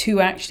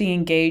actually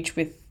engage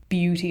with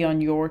beauty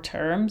on your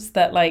terms.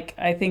 That like,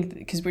 I think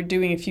because we're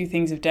doing a few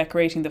things of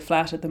decorating the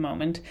flat at the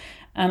moment,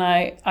 and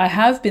I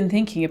have been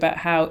thinking about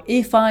how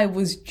if I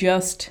was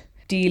just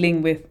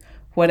dealing with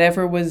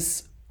whatever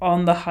was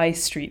on the high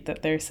street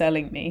that they're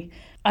selling me,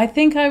 I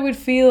think I would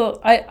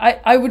feel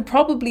I would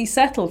probably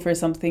settle for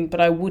something, but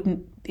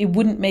it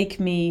wouldn't make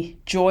me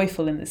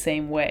joyful in the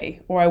same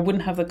way, or I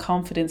wouldn't have the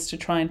confidence to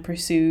try and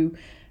pursue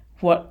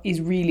what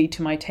is really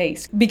to my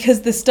taste,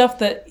 because the stuff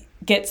that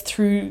gets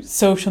through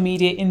social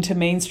media into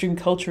mainstream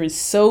culture is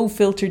so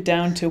filtered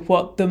down to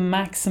what the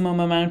maximum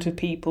amount of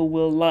people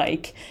will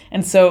like.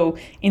 And so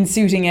in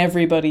suiting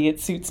everybody,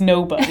 it suits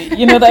nobody,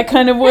 that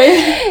kind of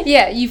way.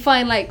 Yeah, you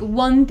find like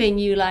one thing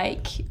you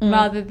like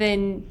rather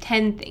than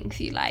 10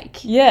 things you like.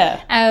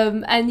 Yeah.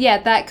 And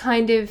yeah, that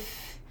kind of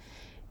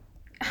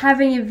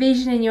having a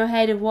vision in your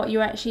head of what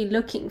you're actually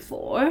looking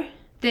for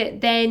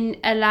that then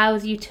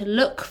allows you to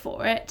look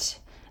for it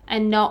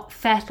and not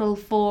settle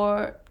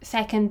for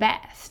second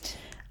best.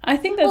 I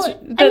think that's...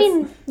 I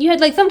mean, you had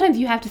like sometimes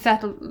you have to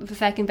settle for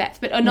second best,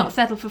 but not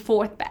settle for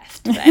fourth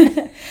best.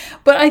 Then.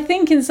 But I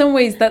think in some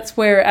ways that's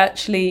where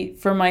actually,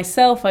 for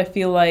myself, I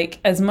feel like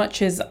as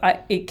much as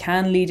it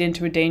can lead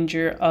into a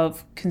danger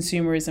of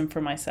consumerism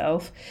for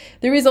myself,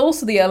 there is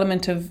also the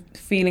element of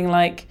feeling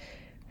like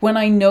when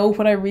I know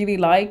what I really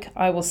like,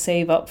 I will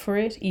save up for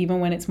it, even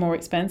when it's more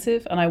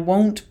expensive, and I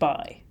won't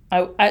buy.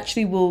 I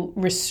actually will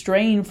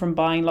restrain from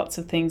buying lots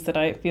of things that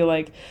I feel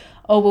like,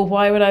 oh, well,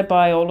 why would I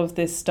buy all of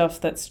this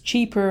stuff that's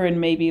cheaper and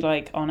maybe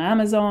like on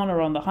Amazon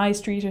or on the high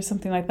street or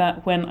something like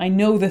that, when I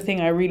know the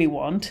thing I really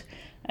want,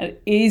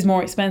 it is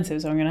more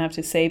expensive, so I'm going to have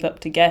to save up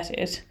to get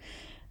it.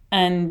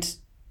 And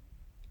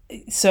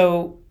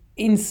so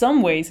in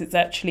some ways, it's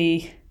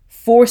actually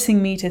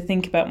forcing me to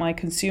think about my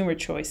consumer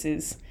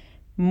choices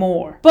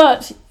more.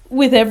 But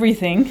with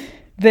everything,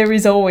 there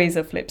is always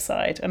a flip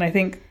side. And I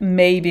think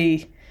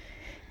maybe...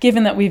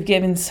 given that we've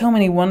given so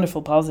many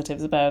wonderful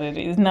positives about it,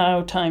 it is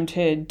now time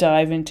to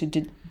dive into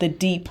the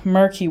deep,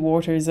 murky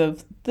waters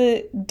of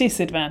the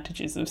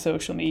disadvantages of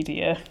social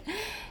media.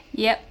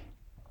 Yep.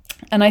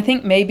 And I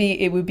think maybe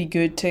it would be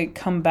good to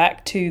come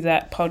back to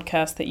that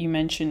podcast that you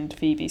mentioned,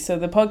 Phoebe. So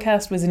the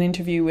podcast was an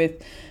interview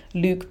with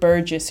Luke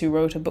Burgess, who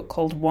wrote a book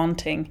called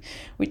Wanting,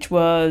 which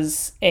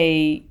was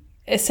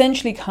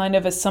essentially kind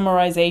of a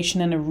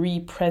summarization and a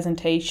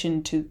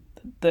representation to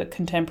the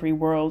contemporary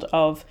world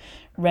of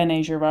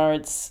René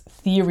Girard's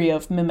theory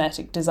of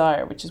mimetic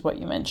desire, which is what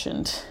you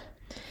mentioned.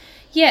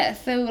 Yeah,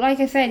 so like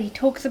I said, he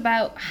talks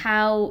about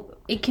how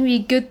it can be a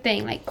good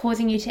thing, like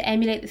causing you to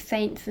emulate the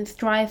saints and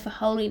strive for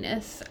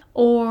holiness,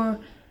 or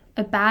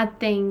a bad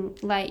thing,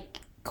 like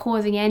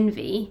causing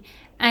envy.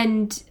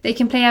 And they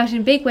can play out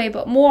in a big way,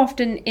 but more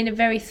often in a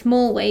very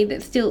small way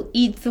that still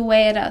eats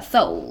away at our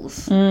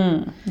souls.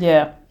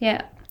 Yeah.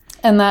 Yeah.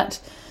 And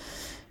that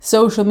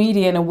social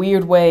media, in a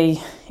weird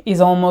way, is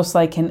almost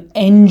like an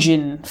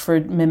engine for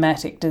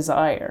mimetic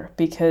desire,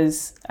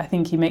 because I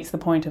think he makes the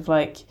point of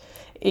like,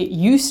 it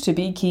used to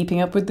be keeping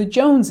up with the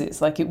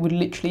Joneses, like it would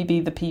literally be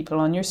the people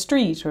on your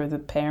street or the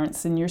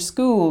parents in your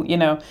school, you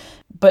know.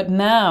 But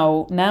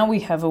now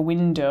we have a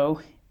window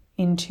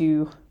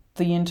into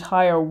the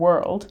entire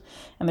world,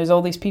 and there's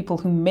all these people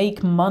who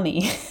make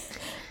money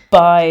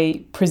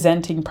by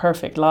presenting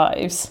perfect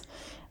lives.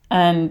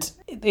 And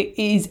it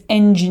is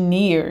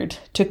engineered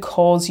to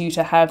cause you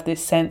to have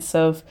this sense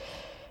of,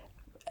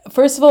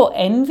 first of all,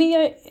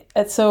 envy.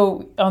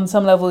 So on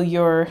some level,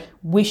 you're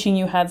wishing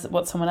you had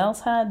what someone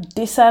else had,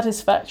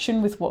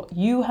 dissatisfaction with what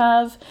you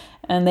have.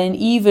 And then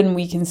even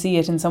we can see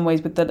it in some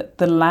ways with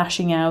the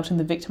lashing out and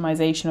the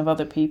victimization of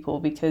other people,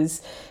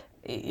 because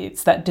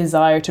it's that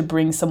desire to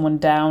bring someone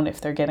down if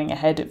they're getting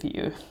ahead of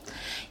you.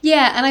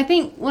 Yeah, and I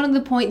think one of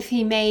the points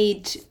he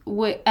made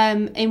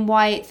in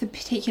why it's a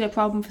particular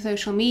problem for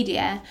social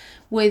media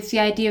was the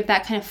idea of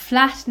that kind of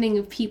flattening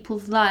of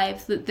people's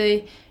lives,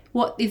 that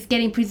what is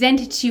getting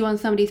presented to you on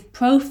somebody's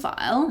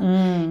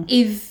profile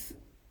is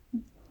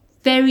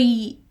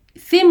very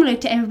similar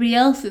to everybody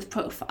else's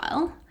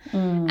profile,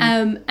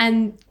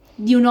 and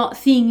you're not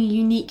seeing a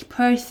unique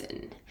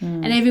person,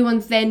 and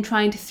everyone's then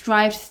trying to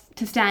strive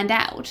to stand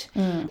out,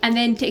 and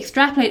then to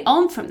extrapolate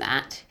on from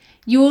that,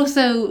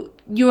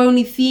 you're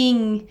only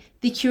seeing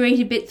the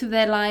curated bits of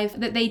their life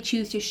that they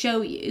choose to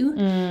show you,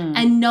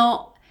 and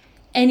not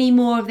any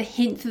more of the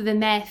hints of the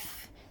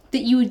mess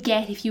that you would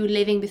get if you were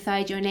living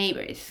beside your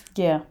neighbours.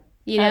 Yeah,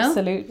 you know?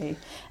 Absolutely.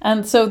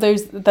 And so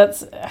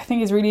that's I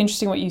think is really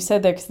interesting what you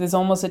said there, because there's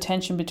almost a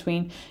tension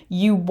between,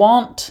 you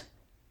want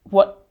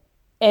what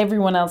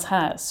everyone else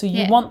has, so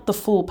you want the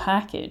full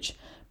package,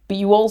 but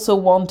you also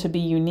want to be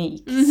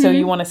unique, so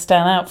you want to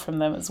stand out from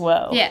them as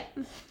well. Yeah.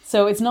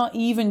 So it's not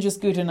even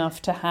just good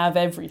enough to have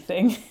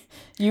everything.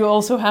 You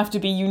also have to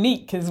be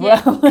unique as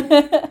well.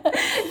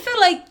 So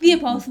like the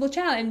impossible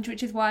challenge,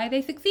 which is why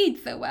they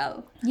succeed so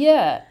well.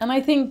 Yeah. And I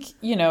think,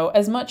 you know,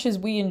 as much as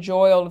we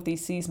enjoy all of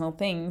these seasonal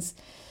things,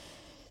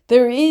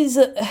 there is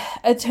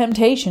a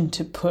temptation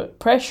to put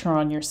pressure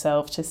on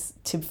yourself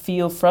to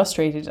feel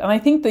frustrated. And I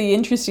think the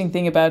interesting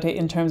thing about it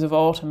in terms of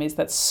autumn is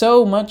that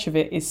so much of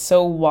it is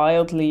so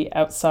wildly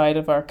outside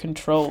of our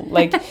control.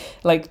 Like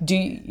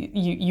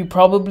you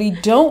probably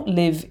don't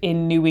live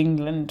in New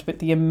England with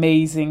the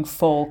amazing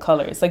fall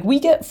colours. Like, we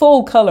get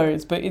fall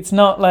colours, but it's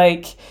not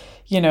like,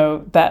 you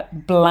know,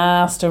 that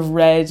blast of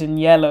red and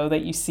yellow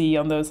that you see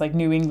on those like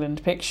New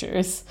England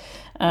pictures.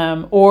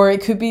 Or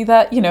it could be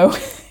that, you know,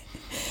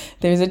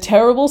 there's a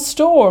terrible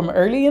storm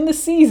early in the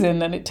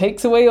season and it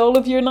takes away all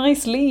of your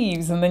nice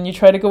leaves, and then you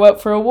try to go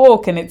out for a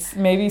walk and it's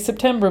maybe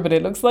September but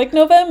it looks like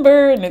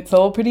November and it's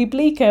all pretty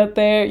bleak out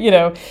there. You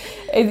know,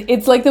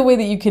 it's like the way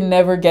that you can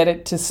never get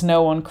it to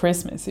snow on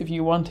Christmas if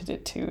you wanted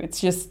it to.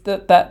 It's just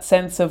that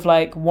sense of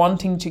like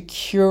wanting to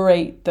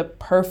curate the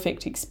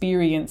perfect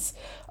experience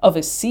of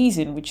a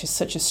season, which is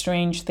such a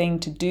strange thing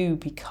to do,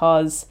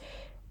 because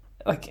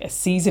like a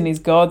season is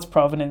God's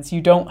providence.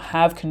 You don't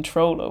have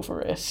control over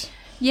it.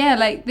 Yeah,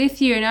 like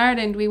this year in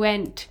Ireland, we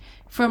went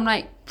from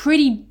like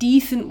pretty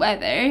decent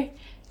weather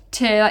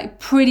to like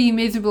pretty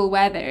miserable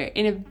weather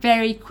in a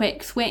very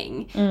quick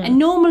swing. And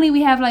normally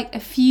we have like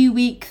a few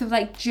weeks of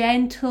like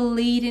gentle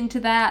lead into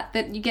that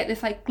you get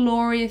this like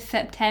glorious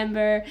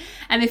September,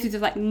 and this is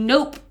just like,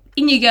 nope,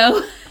 in you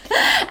go. So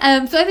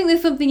I think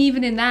there's something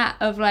even in that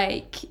of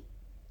like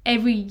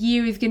every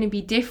year is going to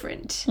be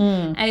different,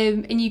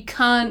 and you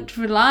can't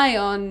rely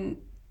on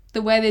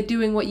the weather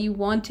doing what you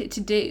want it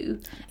to do,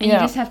 and you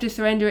just have to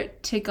surrender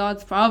it to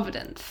God's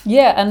providence.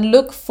 Yeah, and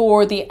look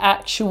for the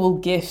actual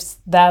gifts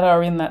that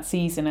are in that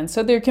season. And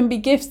so there can be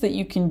gifts that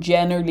you can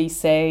generally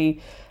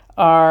say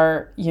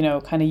are, you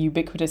know, kind of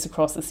ubiquitous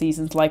across the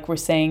seasons, like we're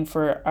saying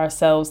for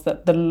ourselves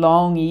that the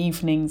long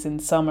evenings in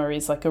summer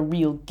is like a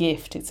real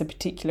gift. It's a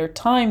particular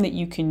time that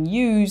you can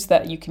use,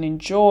 that you can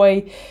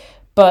enjoy.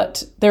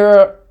 But there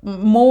are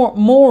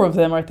more of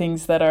them are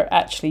things that are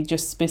actually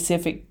just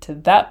specific to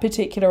that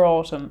particular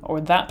autumn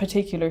or that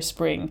particular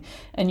spring,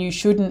 and you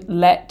shouldn't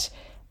let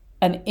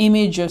an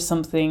image of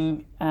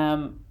something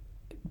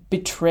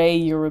betray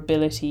your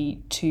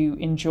ability to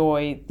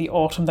enjoy the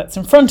autumn that's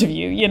in front of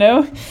you, you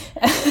know?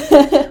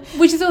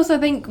 Which is also, I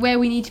think, where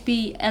we need to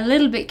be a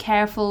little bit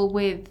careful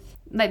with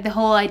like the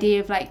whole idea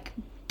of like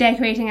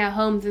decorating our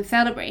homes and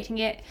celebrating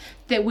it,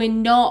 that we're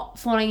not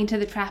falling into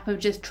the trap of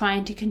just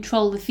trying to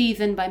control the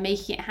season by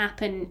making it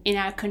happen in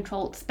our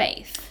controlled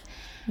space.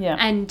 Yeah.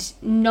 And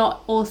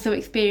not also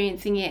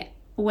experiencing it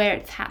where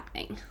it's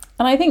happening.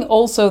 And I think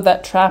also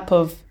that trap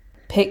of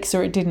pics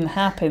or it didn't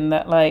happen,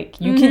 that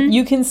like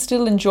you can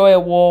still enjoy a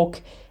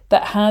walk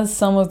that has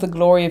some of the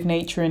glory of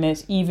nature in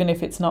it, even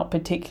if it's not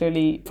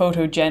particularly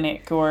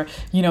photogenic, or,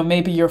 you know,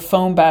 maybe your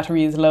phone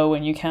battery is low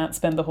and you can't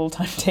spend the whole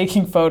time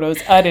taking photos.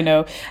 I don't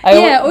know.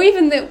 Or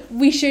even that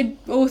we should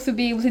also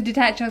be able to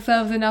detach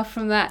ourselves enough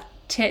from that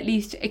to at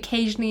least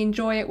occasionally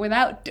enjoy it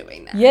without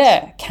doing that.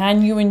 Yeah,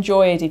 can you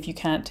enjoy it if you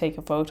can't take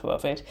a photo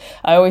of it?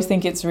 I always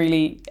think it's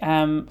really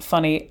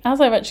funny, as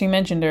I've actually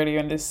mentioned earlier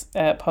in this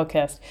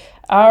podcast,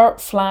 our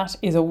flat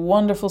is a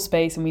wonderful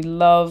space and we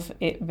love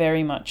it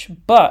very much,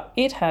 but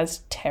it has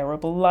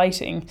terrible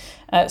lighting.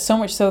 So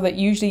much so that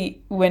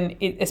usually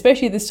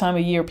especially this time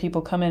of year,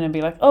 people come in and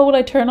be like, oh, will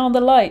I turn on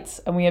the lights?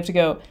 And we have to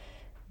go,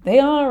 they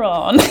are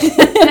on.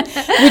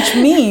 Which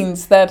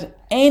means that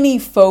any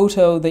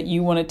photo that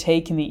you want to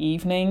take in the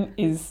evening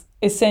is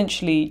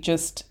essentially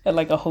just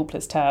like a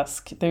hopeless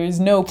task. There is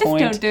no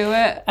point. Just don't do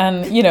it.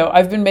 And, you know,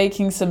 I've been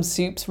making some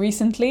soups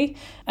recently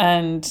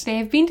and they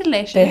have been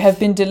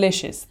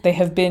delicious. They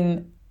have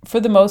been, for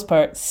the most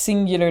part,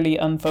 singularly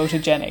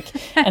unphotogenic.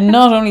 And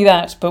not only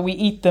that, but we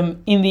eat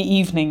them in the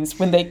evenings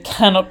when they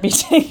cannot be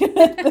taken.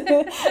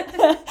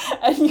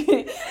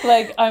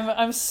 And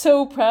I'm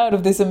so proud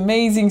of this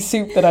amazing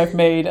soup that I've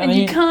made. And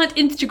you can't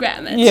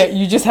Instagram it. Yeah,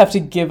 you just have to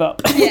give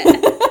up.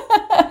 Yeah.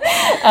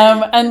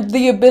 And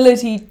the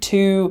ability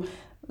to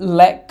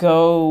let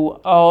go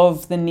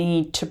of the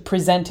need to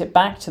present it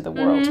back to the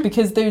world,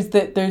 because there's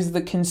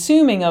the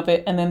consuming of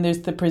it and then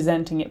there's the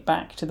presenting it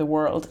back to the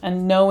world,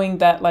 and knowing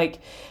that like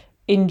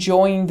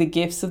enjoying the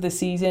gifts of the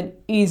season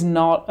is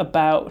not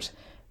about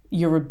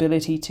your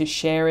ability to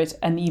share it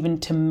and even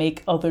to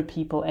make other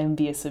people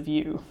envious of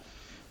you.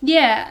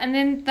 Yeah, and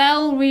then that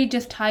all really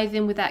just ties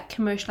in with that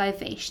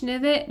commercialization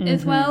of it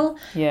as well.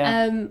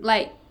 Yeah.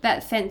 Like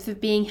that sense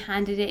of being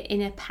handed it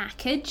in a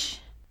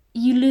package.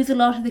 You lose a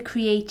lot of the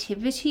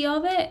creativity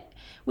of it,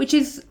 which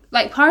is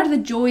like part of the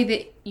joy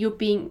that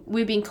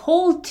we're being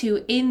called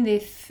to in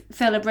this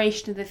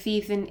celebration of the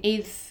season,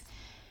 is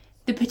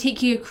the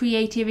particular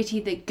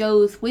creativity that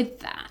goes with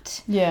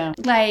that. Yeah.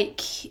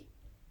 Like,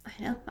 I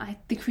don't know,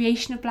 the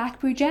creation of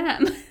blackberry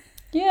jam.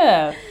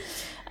 Yeah.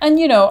 And,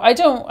 you know,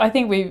 I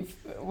think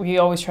we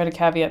always try to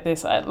caveat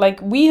this. Like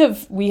we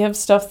have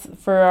stuff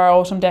for our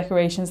autumn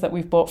decorations that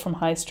we've bought from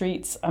high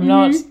streets. I'm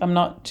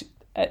not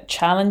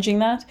challenging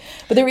that,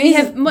 but we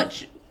have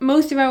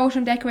most of our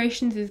autumn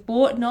decorations is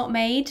bought, not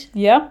made.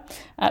 Yeah,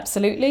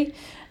 absolutely.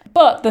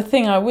 But the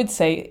thing I would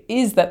say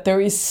is that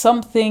there is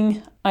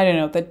something, I don't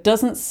know, that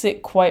doesn't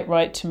sit quite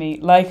right to me.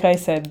 Like I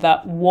said,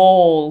 that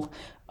wall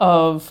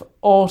of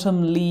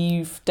autumn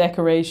leaf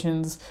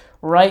decorations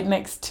right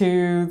next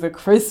to the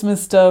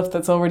Christmas stuff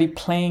that's already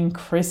playing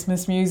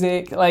Christmas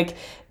music, like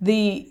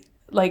the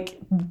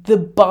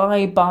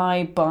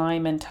buy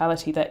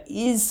mentality that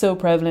is so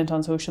prevalent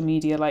on social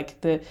media,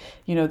 like the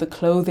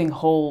clothing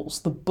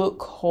hauls, the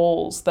book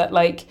hauls, that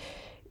like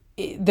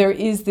there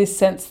is this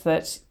sense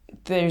that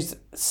there's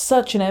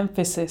such an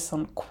emphasis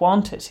on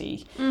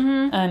quantity.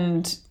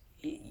 And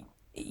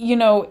you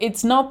know,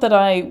 it's not that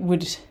I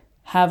would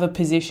have a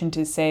position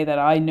to say that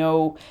I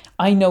know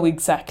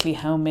exactly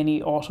how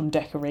many autumn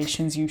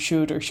decorations you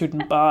should or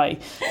shouldn't buy.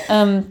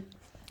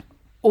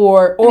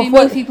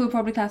 Most people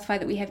probably classify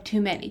that we have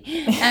too many.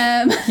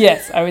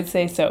 Yes, I would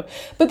say so.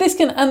 But this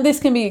can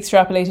be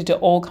extrapolated to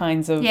all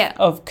kinds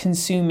of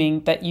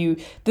consuming, that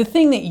the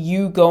thing that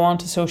you go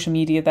onto social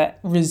media that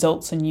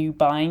results in you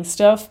buying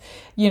stuff,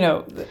 you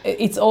know,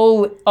 it's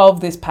all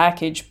of this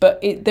package, but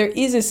there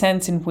is a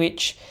sense in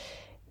which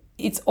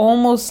it's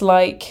almost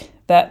like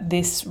that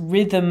this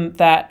rhythm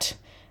that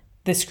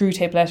the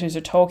Screwtape Letters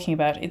are talking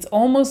about, it's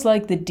almost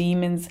like the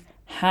demons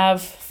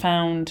have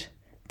found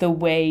the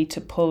way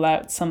to pull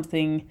out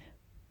something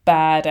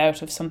bad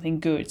out of something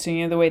good. So,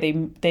 the way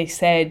they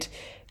said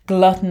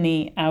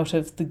gluttony out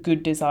of the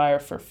good desire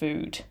for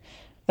food.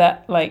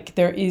 That, like,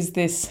 there is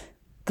this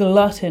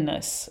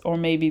gluttonous, or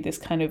maybe this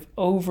kind of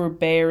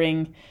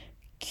overbearing,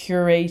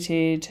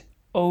 curated,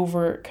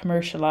 over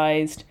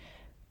commercialized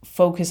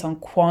focus on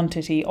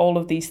quantity, all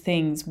of these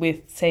things,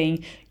 with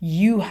saying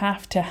you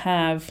have to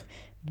have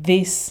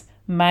this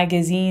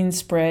magazine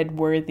spread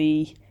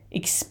worthy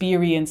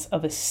experience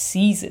of a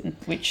season,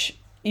 which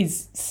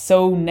is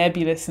so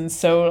nebulous and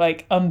so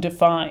like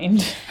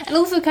undefined. And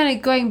also kind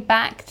of going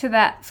back to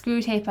that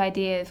Screwtape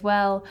idea as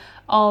well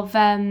of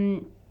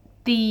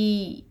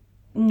the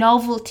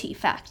novelty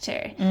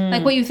factor,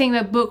 like what you were saying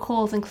about book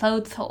hauls and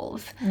clothes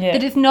hauls,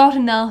 that it's not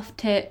enough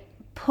to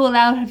pull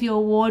out of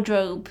your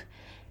wardrobe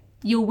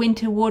your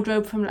winter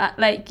wardrobe from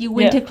your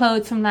winter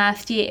clothes from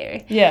last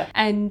year,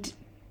 and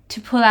to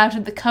pull out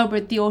of the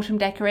cupboard the autumn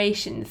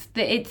decorations.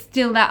 That it's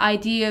still that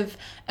idea of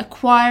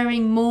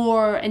acquiring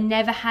more and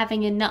never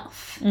having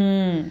enough.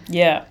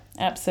 Yeah,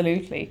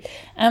 absolutely.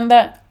 And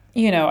that,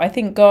 I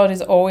think God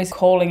is always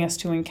calling us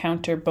to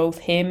encounter both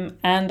him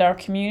and our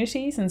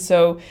communities. And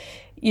so,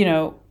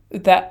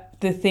 that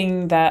the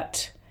thing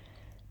that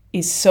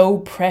is so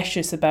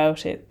precious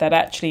about it, that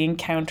actually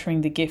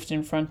encountering the gift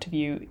in front of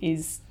you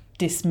is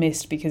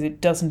dismissed because it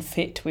doesn't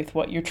fit with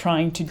what you're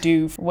trying to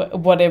do,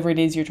 whatever it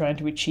is you're trying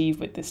to achieve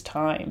with this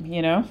time,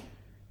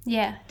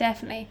 Yeah,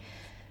 definitely.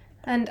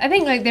 And I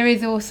think there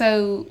is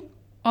also,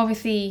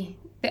 obviously,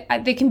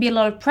 there can be a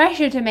lot of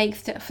pressure to make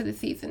stuff for the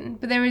season,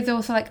 but there is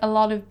also a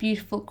lot of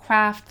beautiful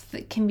crafts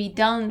that can be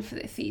done for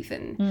the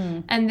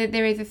season, and that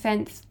there is a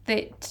sense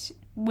that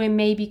we're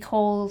maybe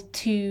called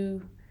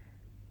to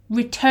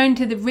return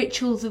to the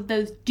rituals of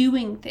those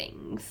doing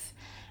things.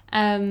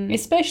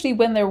 Especially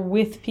when they're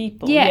with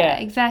people. Yeah,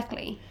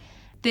 exactly.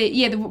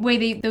 The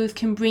way those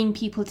can bring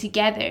people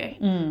together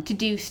to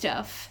do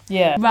stuff.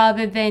 Yeah.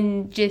 Rather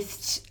than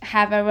just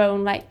have our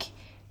own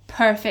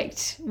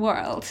perfect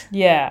world.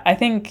 Yeah, I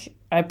think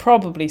I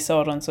probably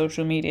saw it on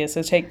social media,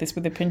 so take this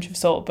with a pinch of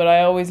salt, but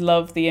I always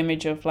love the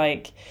image of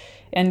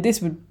and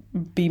this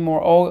would be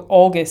more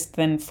August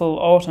than full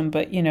autumn,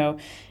 but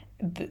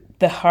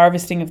the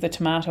harvesting of the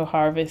tomato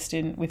harvest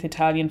with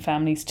Italian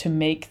families to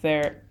make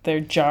their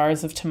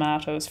jars of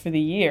tomatoes for the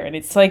year. And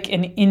it's like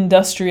an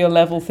industrial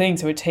level thing.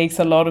 So it takes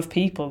a lot of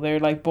people.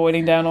 They're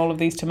boiling down all of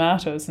these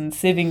tomatoes and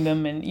sieving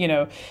them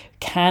and,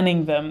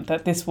 canning them,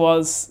 that this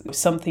was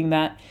something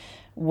that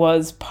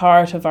was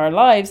part of our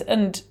lives.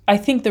 And I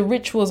think the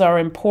rituals are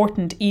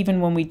important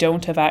even when we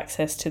don't have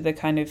access to the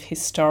kind of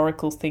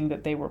historical thing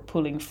that they were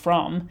pulling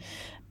from.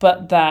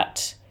 But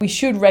that we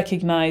should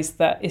recognize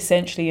that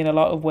essentially in a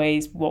lot of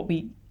ways what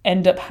we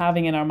end up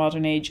having in our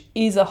modern age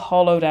is a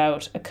hollowed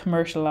out, a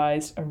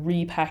commercialized, a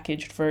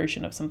repackaged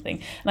version of something.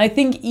 And I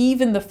think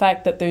even the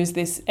fact that there's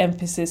this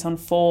emphasis on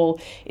fall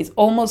is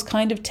almost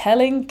kind of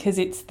telling, because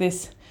it's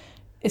this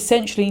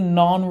essentially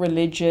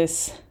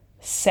non-religious,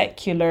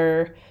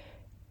 secular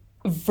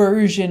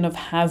version of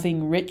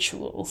having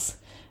rituals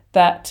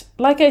that,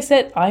 like I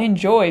said, I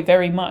enjoy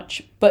very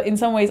much. But in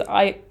some ways,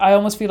 I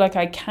almost feel like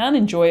I can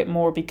enjoy it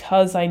more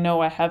because I know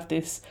I have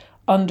this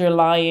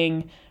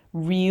underlying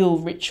real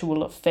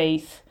ritual of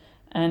faith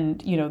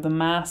and, the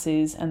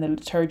masses and the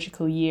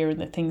liturgical year and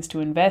the things to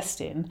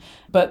invest in.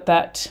 But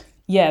that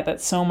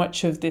so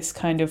much of this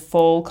kind of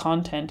fall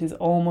content is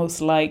almost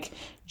like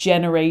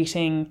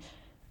generating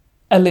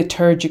a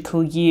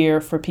liturgical year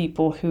for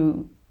people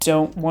who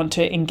don't want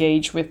to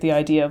engage with the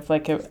idea of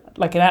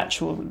an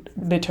actual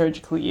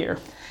liturgical year.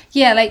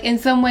 Yeah, in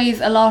some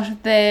ways a lot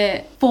of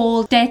the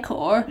fall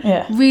decor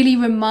really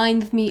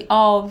reminds me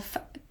of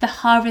the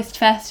harvest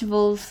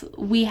festivals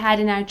we had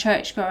in our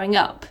church growing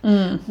up,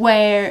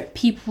 where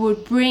people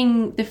would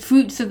bring the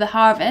fruits of the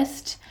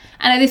harvest.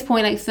 And at this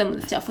point, some of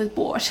the stuff was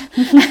bought.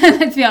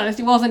 Let's be honest,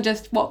 it wasn't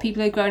just what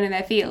people had grown in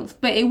their fields,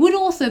 but it would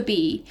also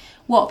be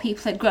what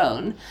people had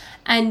grown.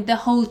 And the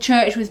whole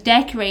church was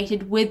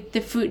decorated with the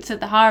fruits of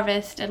the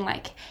harvest and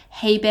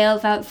hay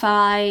bales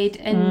outside.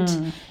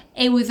 And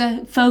it was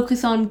a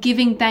focus on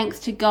giving thanks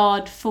to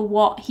God for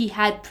what he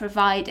had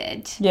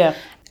provided. Yeah.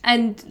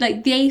 And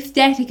the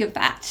aesthetic of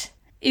that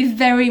is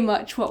very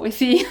much what we're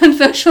seeing on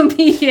social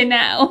media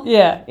now.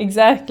 Yeah,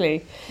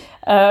 exactly.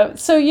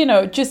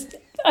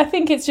 I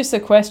think it's just a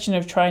question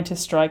of trying to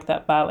strike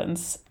that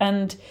balance.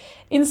 And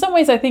in some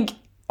ways, I think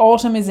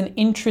autumn is an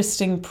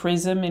interesting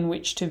prism in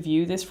which to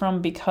view this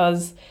from,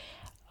 because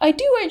I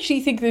do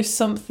actually think there's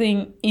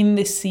something in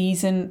this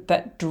season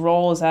that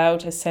draws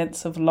out a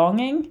sense of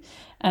longing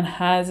and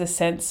has a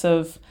sense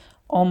of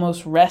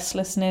almost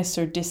restlessness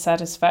or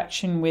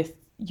dissatisfaction with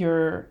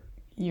your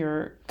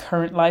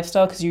current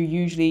lifestyle, because you're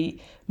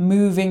usually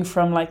moving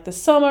from the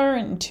summer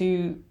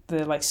into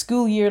the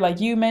school year, like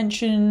you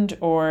mentioned,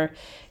 or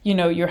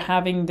you're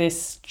having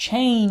this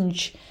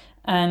change,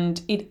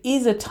 and it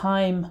is a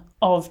time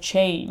of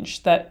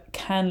change that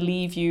can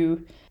leave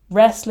you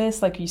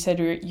restless. Like you said,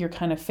 you're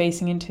kind of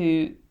facing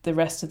into the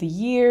rest of the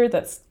year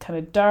that's kind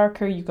of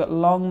darker. You've got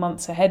long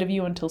months ahead of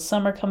you until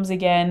summer comes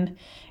again.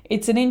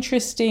 It's an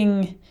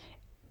interesting,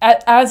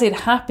 as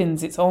it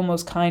happens, it's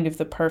almost kind of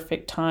the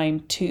perfect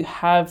time to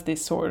have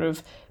this sort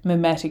of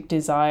mimetic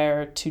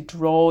desire to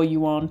draw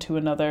you on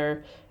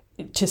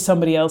to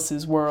somebody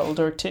else's world,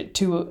 or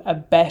to a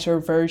better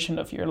version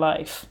of your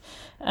life.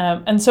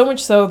 And so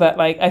much so that,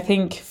 like, I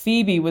think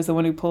Phoebe was the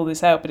one who pulled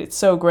this out, but it's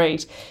so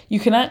great. You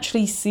can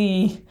actually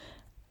see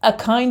a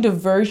kind of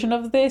version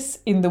of this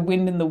in The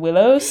Wind in the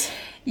Willows.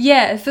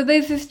 Yeah, so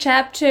there's this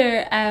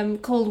chapter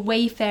called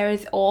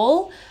Wayfarers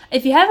All.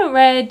 If you haven't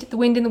read The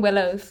Wind in the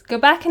Willows, go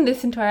back and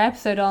listen to our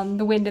episode on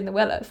The Wind in the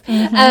Willows.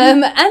 Mm-hmm.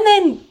 And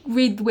then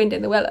read The Wind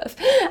in the Willows.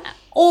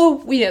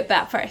 Or,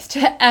 that first.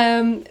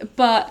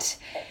 But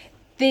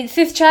it's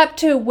this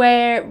chapter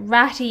where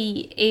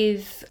Ratty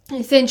is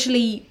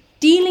essentially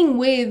dealing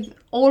with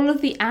all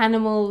of the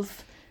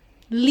animals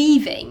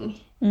leaving.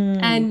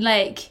 And,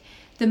 like,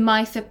 the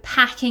mice are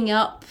packing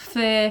up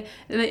for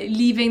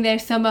leaving their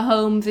summer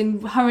homes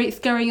and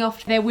scurrying off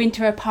to their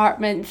winter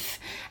apartments.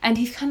 And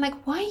he's kind of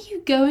like, why are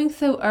you going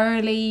so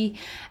early?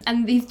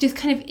 And he's just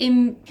kind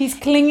of he's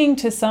clinging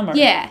to summer.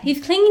 Yeah,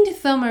 he's clinging to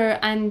summer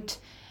and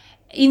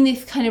in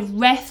this kind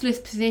of restless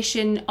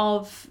position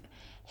of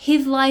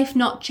his life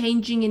not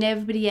changing and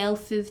everybody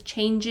else's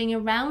changing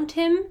around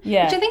him.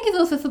 Yeah. Which I think is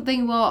also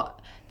something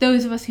what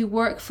those of us who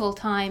work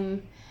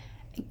full-time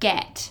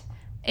get,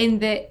 in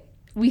that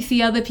we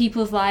see other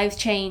people's lives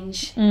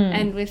change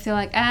and we're still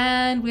like,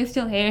 and we're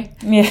still here.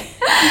 Yeah.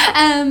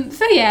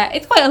 So yeah,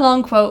 it's quite a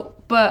long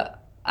quote,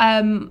 but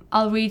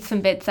I'll read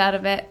some bits out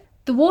of it.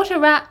 The water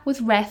rat was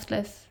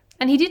restless,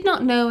 and he did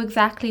not know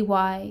exactly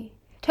why.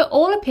 To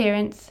all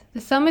appearance,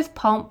 the summer's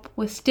pomp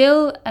was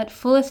still at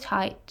fullest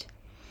height,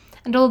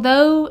 and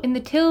although in the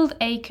tilled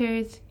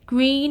acres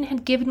green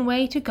had given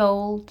way to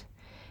gold,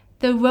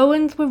 the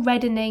rowans were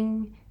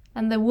reddening,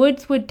 and the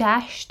woods were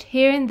dashed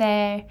here and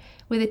there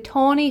with a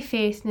tawny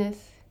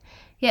fierceness,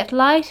 yet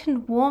light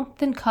and warmth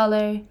and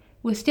colour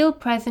were still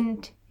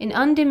present in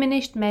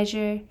undiminished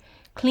measure,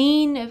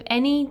 clean of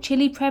any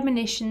chilly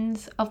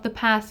premonitions of the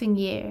passing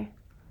year.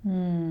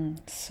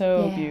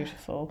 So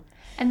beautiful.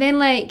 And then,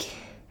 like,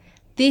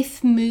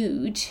 this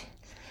mood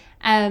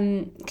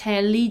kind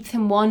of leads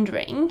him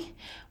wandering,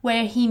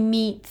 where he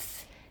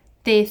meets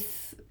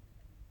this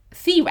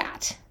sea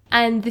rat.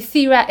 And the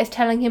sea rat is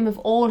telling him of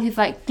all his,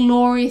 like,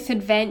 glorious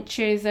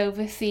adventures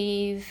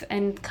overseas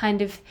and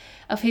kind of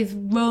his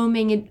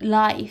roaming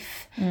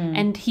life.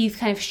 And he's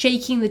kind of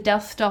shaking the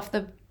dust off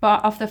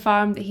the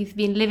farm that he's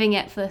been living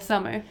at for the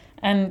summer.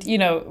 And,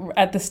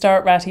 at the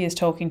start, Ratty is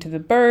talking to the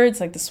birds,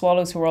 like the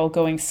swallows who are all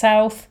going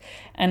south.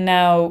 And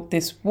now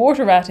this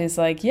water rat is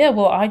like, yeah,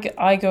 well,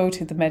 I go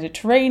to the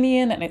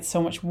Mediterranean and it's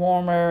so much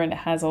warmer and it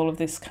has all of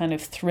this kind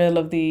of thrill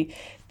of the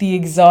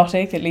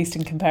exotic, at least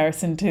in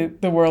comparison to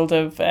the world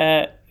of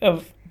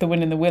The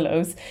Wind in the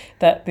Willows,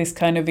 that this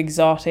kind of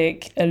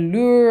exotic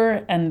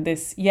allure and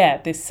this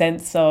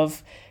sense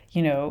of,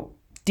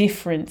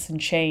 difference and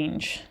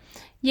change.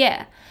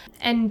 Yeah.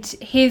 And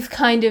his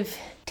kind of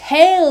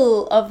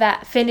tale of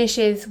that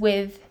finishes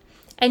with,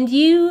 and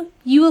you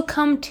will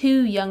come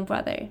too, young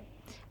brother.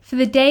 For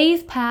the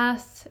days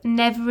pass and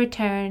never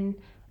return,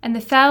 and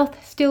the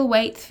south still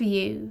waits for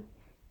you.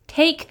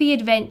 Take the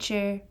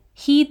adventure,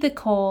 heed the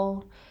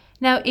call,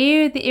 now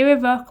ere the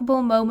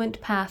irrevocable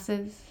moment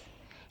passes.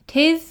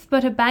 'Tis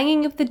but a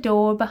banging of the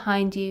door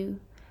behind you,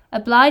 a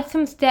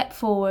blithesome step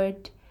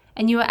forward,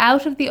 and you are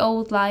out of the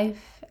old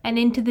life and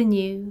into the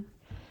new.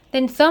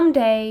 Then some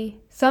day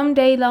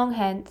long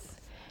hence,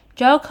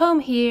 jog home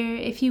here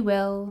if you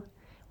will,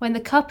 when the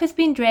cup has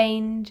been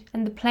drained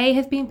and the play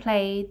has been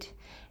played,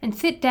 and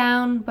sit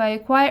down by a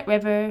quiet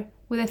river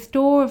with a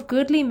store of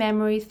goodly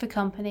memories for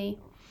company.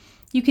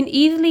 You can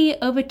easily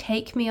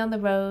overtake me on the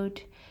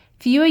road,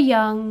 for you are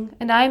young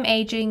and I am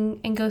aging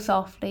and go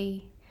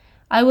softly.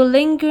 I will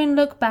linger and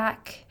look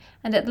back,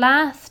 and at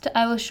last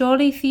I will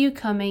surely see you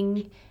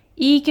coming,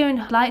 eager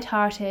and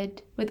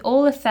light-hearted, with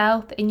all the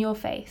south in your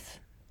face.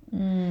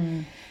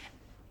 And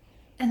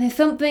there's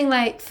something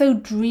like so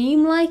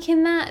dreamlike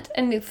in that,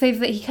 and it says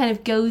that he kind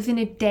of goes in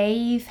a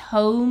daze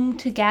home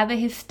to gather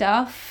his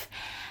stuff.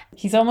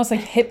 He's almost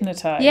like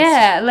hypnotized.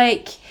 Yeah,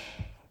 like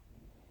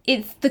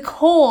it's the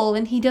call,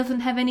 and he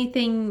doesn't have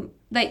anything,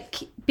 like,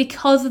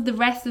 because of the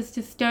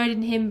restlessness stirred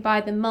in him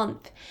by the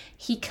month,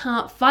 he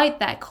can't fight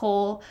that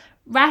call.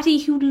 Ratty,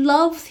 who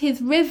loves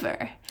his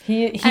river.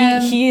 He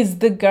is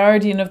the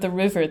guardian of the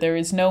river. There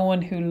is no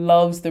one who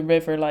loves the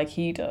river like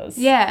he does.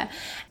 Yeah,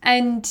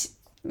 and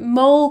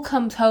Mole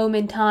comes home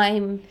in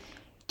time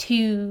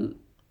to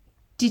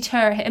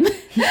deter him,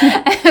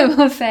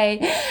 we'll say,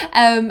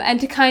 and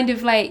to kind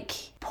of like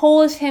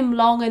pause him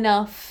long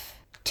enough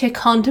to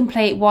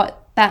contemplate what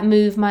that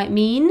move might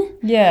mean.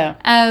 Yeah.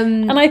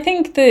 And I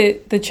think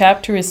the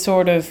chapter is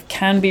sort of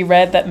can be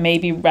read that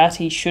maybe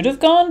Ratty should have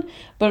gone,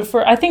 but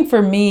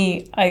for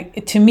me,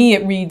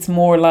 it reads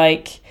more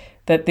like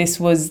that this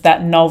was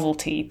that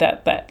novelty,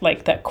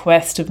 that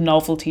quest of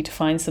novelty to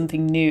find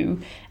something new,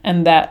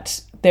 and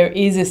that there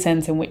is a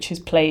sense in which his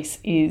place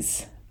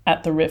is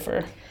at the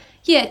river.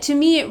 Yeah, to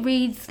me it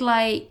reads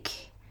like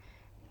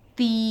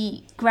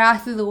the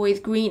grass is always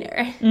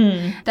greener.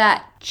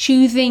 That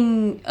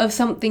choosing of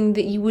something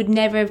that you would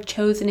never have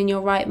chosen in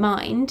your right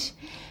mind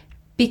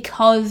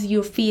because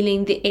you're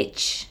feeling the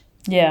itch.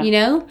 Yeah. You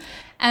know?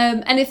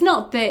 And it's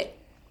not that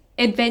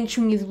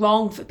adventuring is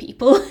wrong for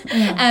people.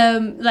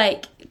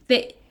 Like,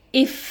 that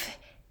if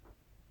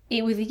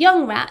it was a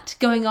young rat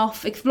going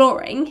off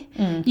exploring,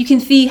 you can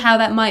see how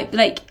that might,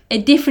 like,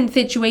 a different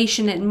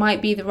situation, it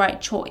might be the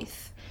right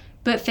choice.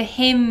 But for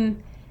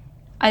him,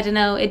 I don't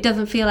know, it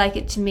doesn't feel like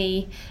it to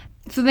me.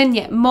 So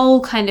then,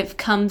 Mole kind of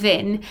comes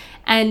in,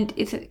 and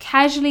it's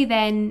casually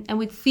then, and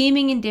with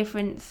seeming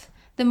indifference,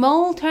 the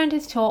Mole turned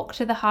his talk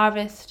to the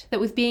harvest that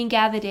was being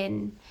gathered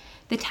in,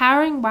 the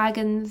towering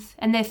wagons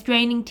and their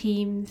straining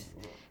teams,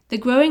 the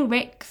growing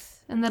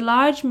ricks and the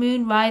large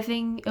moon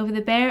rising over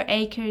the bare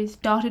acres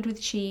dotted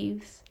with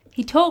sheaves.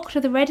 He talked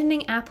of the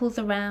reddening apples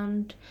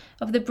around,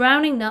 of the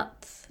browning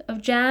nuts,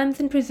 of jams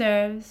and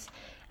preserves,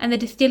 and the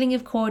distilling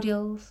of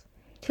cordials,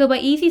 till by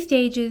easy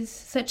stages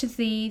such as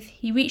these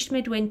he reached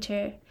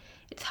midwinter,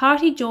 its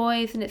hearty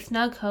joys and its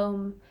snug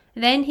home,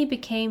 and then he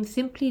became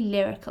simply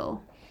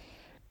lyrical.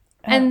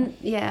 And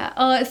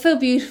it's so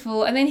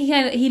beautiful. And then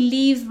he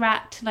leaves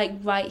Rat to like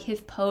write his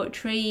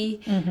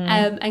poetry,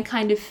 and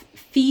kind of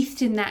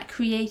feast in that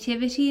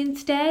creativity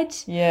instead.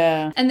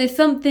 Yeah. And there's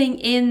something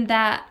in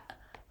that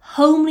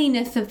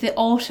homeliness of the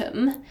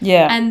autumn,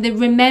 and the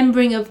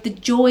remembering of the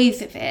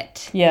joys of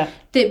it,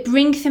 that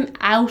brings him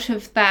out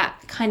of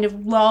that kind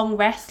of long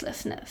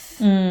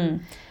restlessness,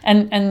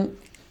 and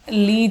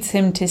leads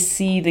him to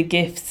see the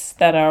gifts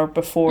that are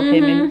before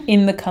him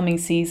in the coming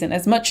season.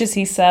 As much as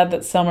he's sad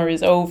that summer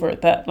is over,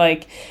 that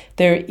like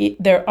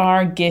there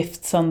are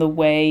gifts on the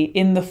way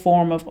in the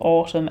form of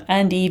autumn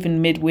and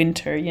even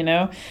midwinter, you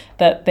know,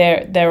 that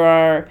there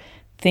are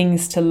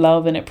things to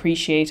love and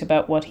appreciate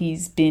about what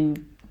he's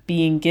been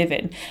being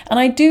given. And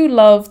I do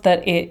love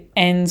that it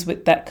ends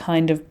with that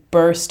kind of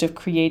burst of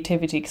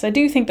creativity, because I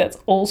do think that's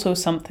also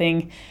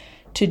something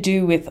to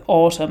do with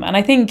autumn. And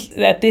I think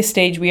at this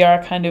stage we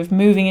are kind of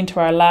moving into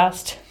our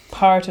last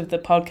part of the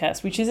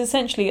podcast, which is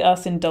essentially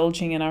us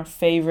indulging in our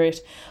favourite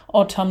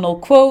autumnal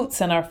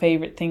quotes and our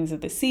favourite things of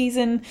the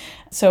season.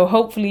 So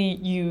hopefully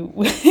you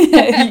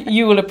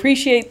you will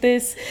appreciate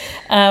this.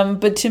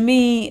 But to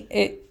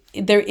me,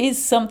 there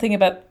is something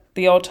about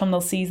the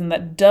autumnal season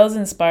that does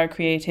inspire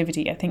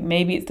creativity. I think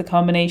maybe it's the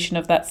combination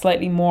of that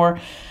slightly more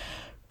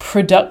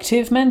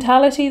productive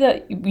mentality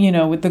that, you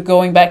know, with the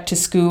going back to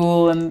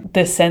school and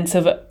the sense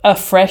of a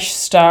fresh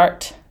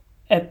start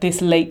at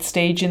this late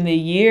stage in the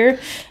year.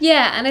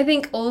 Yeah, and I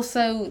think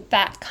also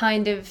that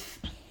kind of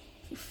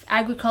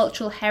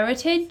agricultural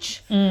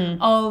heritage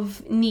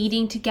of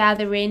needing to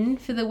gather in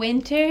for the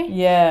winter.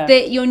 Yeah.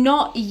 That you're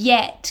not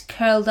yet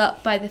curled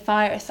up by the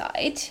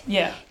fireside.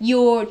 Yeah.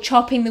 You're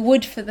chopping the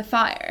wood for the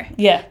fire.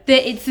 Yeah.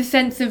 That it's a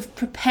sense of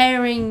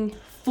preparing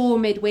for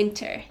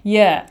midwinter.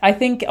 Yeah, I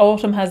think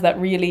autumn has that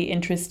really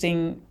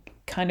interesting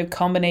kind of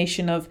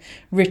combination of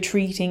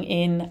retreating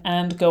in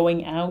and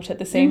going out at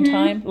the same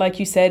time. Like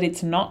you said,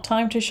 it's not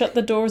time to shut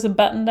the doors and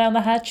batten down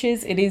the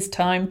hatches. It is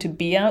time to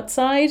be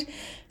outside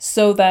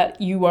so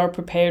that you are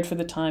prepared for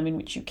the time in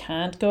which you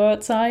can't go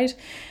outside.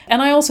 And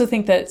I also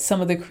think that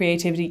some of the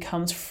creativity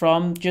comes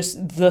from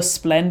just the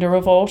splendor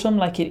of autumn.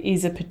 Like, it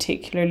is a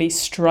particularly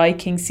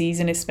striking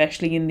season,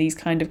 especially in these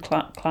kind of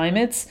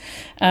climates.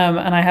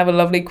 And I have a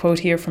lovely quote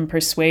here from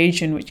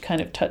Persuasion, which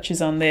kind of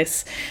touches on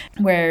this,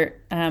 where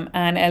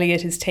Anne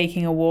Elliot is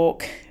taking a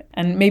walk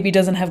and maybe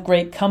doesn't have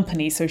great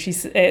company. So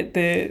she's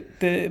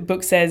the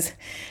book says,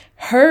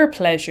 her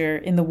pleasure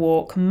in the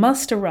walk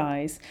must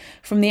arise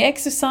from the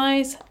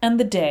exercise and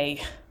the day,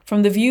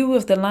 from the view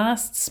of the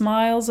last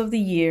smiles of the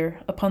year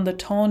upon the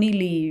tawny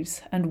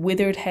leaves and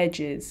withered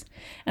hedges,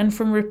 and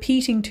from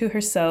repeating to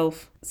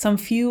herself some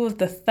few of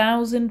the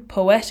 1,000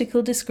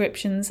 poetical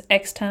descriptions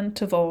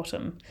extant of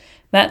autumn,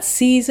 that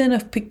season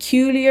of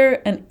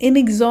peculiar and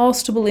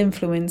inexhaustible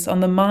influence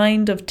on the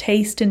mind of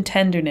taste and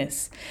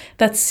tenderness,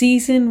 that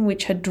season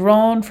which had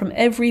drawn from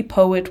every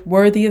poet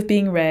worthy of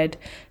being read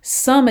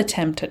some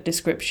attempt at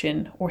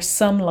description or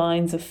some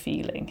lines of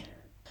feeling.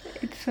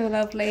 It's so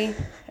lovely.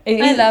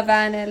 I love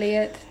Anne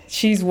Elliot.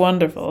 She's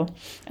wonderful.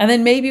 And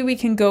then maybe we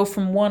can go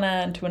from one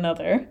Anne to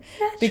another.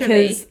 Naturally.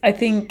 Because I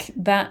think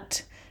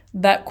that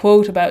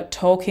quote about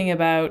talking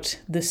about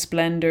the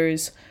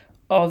splendours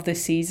of the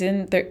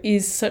season, there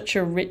is such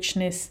a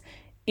richness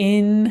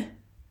in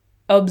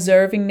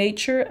observing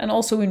nature and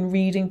also in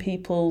reading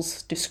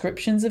people's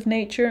descriptions of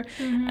nature.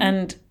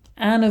 And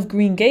Anne of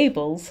Green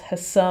Gables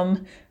has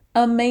some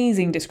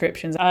amazing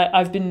descriptions.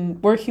 I've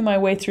been working my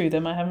way through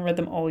them. I haven't read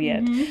them all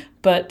yet.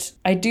 But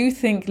I do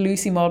think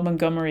Lucy Maud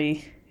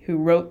Montgomery, who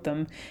wrote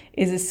them,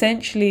 is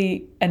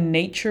essentially a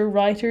nature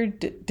writer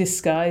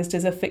disguised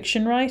as a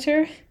fiction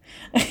writer.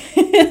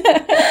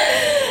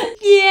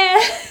 Yeah.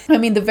 I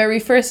mean, the very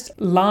first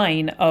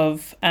line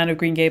of Anne of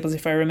Green Gables,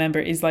 if I remember,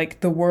 is like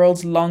the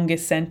world's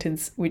longest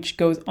sentence, which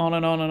goes on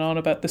and on and on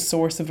about the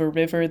source of a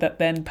river that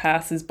then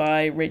passes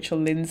by Rachel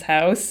Lynde's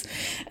house.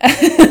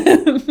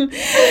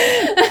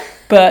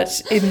 But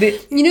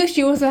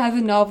she also has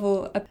a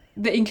novel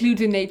that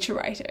includes a nature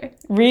writer.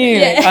 Really?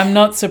 Yeah. I'm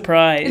not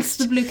surprised. It's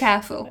The Blue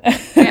Castle.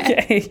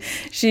 Okay.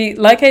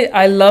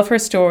 I love her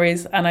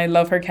stories and I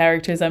love her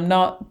characters. I'm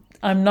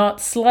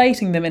not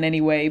slighting them in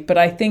any way, but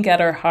I think at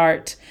her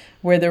heart,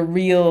 where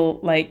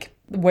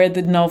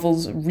the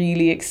novels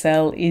really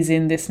excel is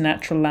in this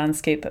natural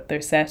landscape that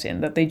they're set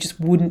in, that they just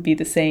wouldn't be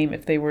the same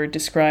if they were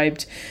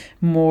described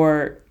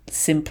more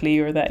simply,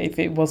 or that if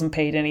it wasn't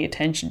paid any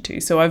attention to.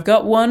 So I've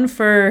got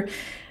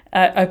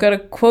I've got a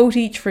quote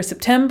each for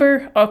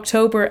September,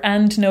 October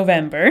and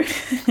November.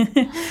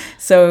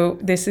 So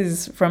this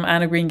is from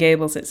Anne of Green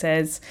Gables. It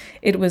says,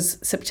 "It was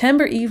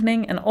September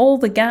evening and all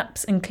the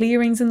gaps and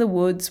clearings in the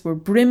woods were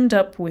brimmed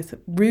up with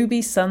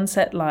ruby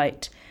sunset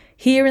light.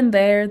 Here and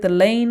there the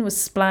lane was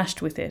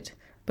splashed with it,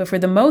 but for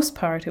the most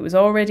part it was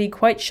already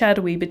quite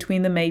shadowy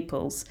between the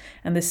maples,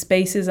 and the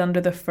spaces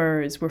under the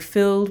firs were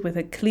filled with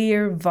a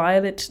clear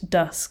violet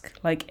dusk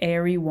like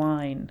airy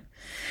wine."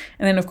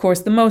 And then, of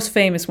course, the most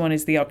famous one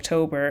is the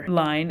October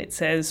line. It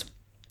says,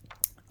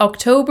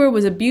 "October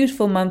was a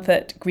beautiful month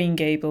at Green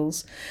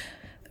Gables,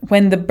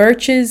 when the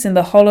birches in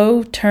the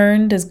hollow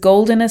turned as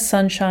golden as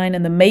sunshine,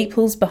 and the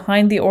maples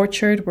behind the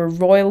orchard were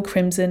royal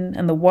crimson,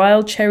 and the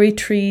wild cherry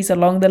trees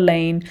along the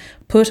lane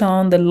put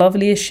on the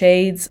loveliest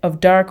shades of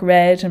dark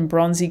red and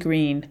bronzy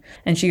green."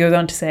 And she goes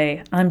on to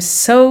say, "I'm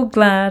so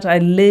glad I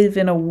live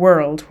in a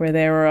world where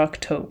there are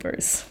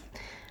Octobers."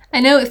 I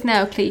know it's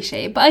now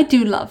cliche, but I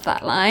do love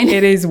that line.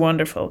 It is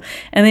wonderful.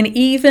 And then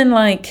even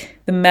like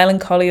the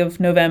melancholy of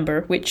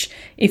November, which,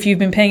 if you've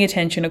been paying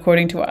attention,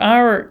 according to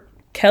our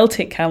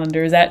Celtic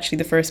calendar, is actually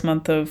the first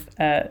month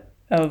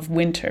of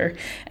winter.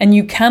 And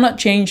you cannot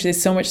change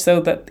this, so much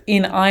so that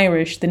in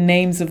Irish, the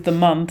names of the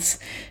months,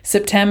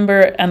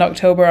 September and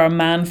October, are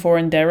Manfor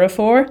and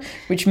Derrafor,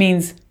 which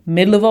means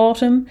middle of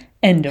autumn,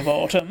 end of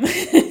autumn.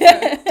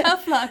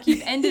 Tough luck,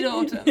 you've ended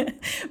autumn.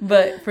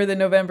 But for the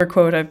November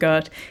quote I've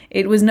got,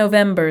 "It was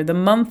November, the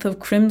month of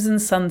crimson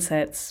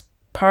sunsets,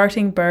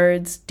 parting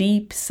birds,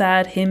 deep,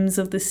 sad hymns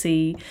of the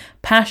sea,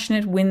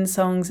 passionate wind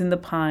songs in the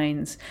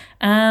pines.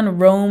 Anne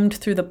roamed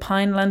through the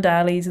pineland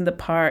alleys in the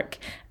park,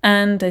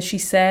 and, as she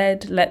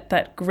said, let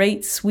that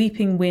great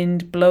sweeping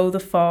wind blow the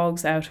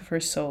fogs out of her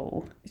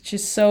soul." It's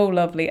just so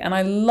lovely. And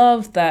I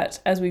love that,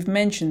 as we've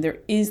mentioned, there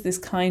is this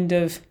kind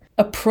of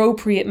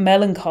appropriate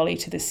melancholy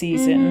to the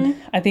season.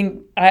 I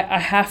think I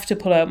have to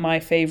pull out my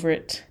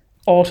favourite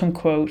autumn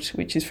quote,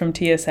 which is from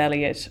T.S.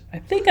 Eliot. I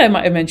think I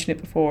might have mentioned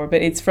it before,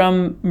 but it's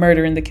from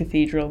Murder in the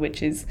Cathedral,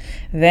 which is,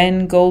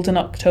 "Then golden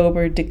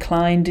October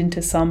declined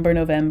into sombre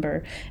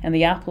November, and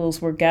the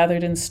apples were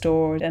gathered and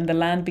stored, and the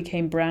land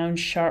became brown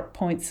sharp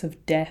points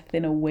of death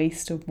in a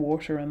waste of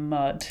water and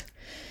mud."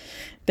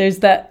 There's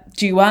that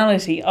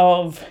duality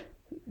of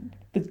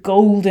the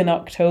golden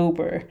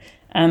October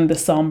and the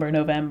sombre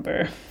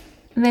November.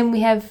 And then we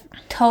have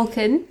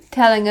Tolkien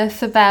telling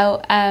us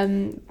about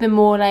the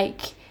more like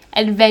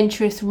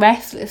adventurous,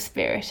 restless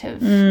spirit of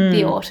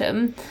the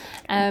autumn.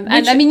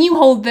 And I mean, you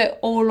hold that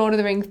all Lord of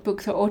the Rings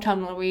books are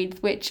autumnal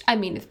reads, which, I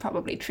mean, is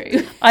probably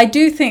true. I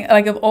do think,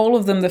 like, of all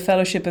of them, the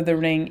Fellowship of the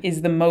Ring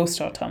is the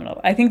most autumnal.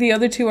 I think the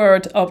other two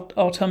are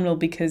autumnal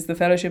because the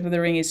Fellowship of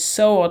the Ring is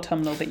so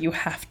autumnal that you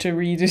have to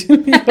read it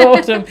in the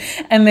autumn.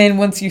 And then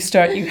once you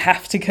start, you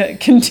have to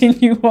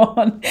continue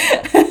on.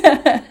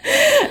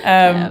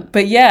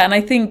 But yeah, and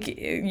I think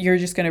you're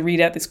just going to read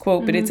out this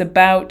quote, but it's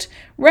about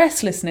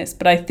restlessness.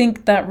 But I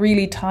think that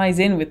really ties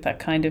in with that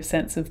kind of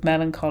sense of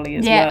melancholy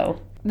as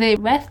well. The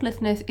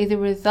restlessness is a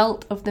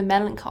result of the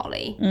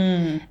melancholy,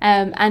 and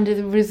as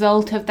a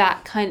result of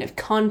that kind of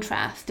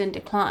contrast and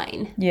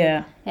decline.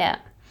 Yeah. Yeah.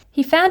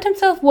 He found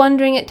himself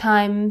wondering at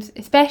times,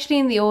 especially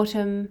in the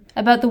autumn,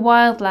 about the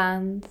wild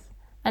lands,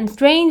 and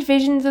strange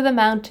visions of the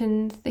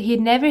mountains that he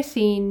had never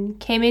seen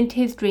came into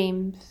his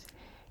dreams.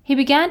 He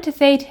began to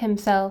say to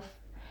himself,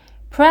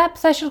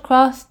 "Perhaps I shall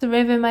cross the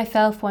river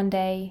myself one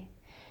day,"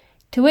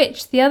 to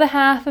which the other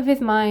half of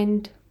his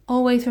mind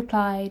always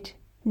replied,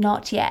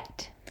 "Not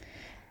yet."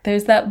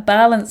 There's that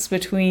balance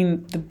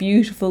between the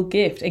beautiful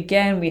gift.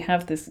 Again, we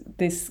have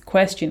this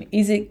question.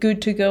 Is it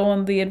good to go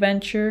on the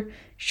adventure?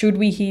 Should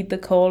we heed the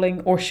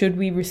calling, or should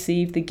we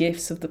receive the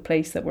gifts of the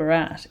place that we're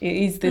at? It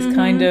is this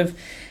kind of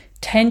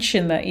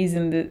tension that is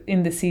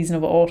in the season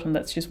of autumn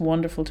that's just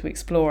wonderful to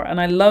explore.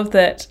 And I love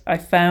that I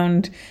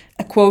found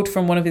a quote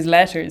from one of his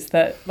letters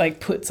that like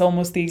puts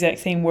almost the exact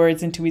same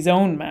words into his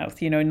own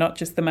mouth, you know, not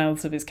just the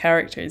mouths of his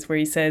characters, where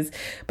he says,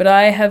 "But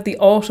I have the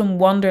autumn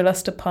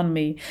wanderlust upon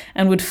me,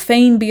 and would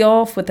fain be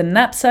off with a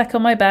knapsack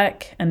on my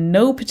back and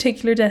no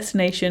particular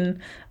destination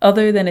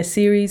other than a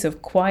series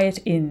of quiet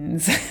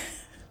inns."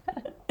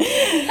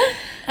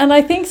 And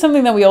I think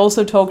something that we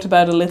also talked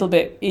about a little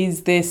bit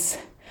is this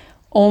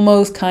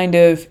almost kind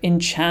of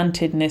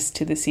enchantedness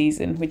to the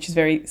season, which is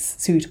very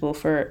suitable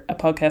for a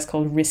podcast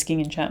called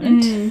Risking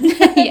Enchantment.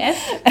 Yes.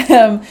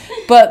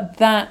 But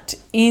that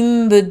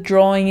in the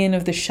drawing in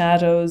of the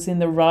shadows, in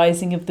the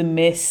rising of the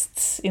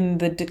mists, in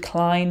the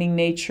declining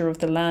nature of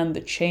the land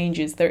that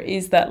changes, there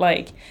is that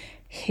like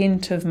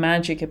hint of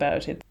magic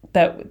about it,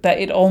 that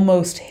it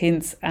almost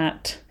hints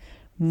at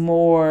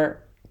more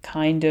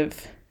kind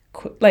of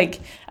like,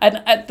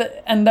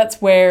 and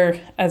that's where,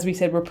 as we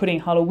said, we're putting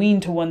Halloween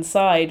to one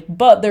side,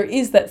 but there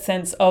is that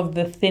sense of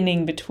the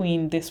thinning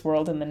between this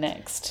world and the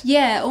next.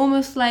 Yeah,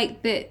 almost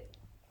like the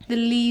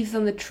leaves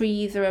on the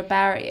trees are a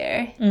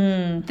barrier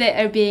that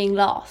are being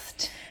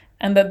lost.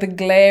 And that the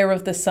glare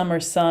of the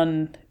summer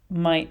sun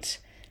might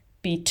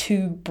be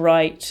too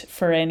bright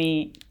for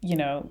any,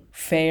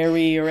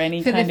 fairy or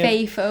any for kind the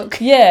fae folk.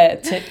 Yeah,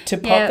 to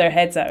pop their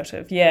heads out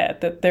of. Yeah,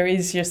 that there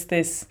is just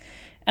this.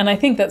 And I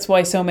think that's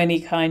why so many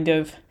kind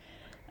of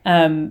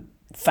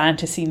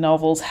fantasy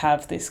novels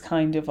have this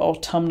kind of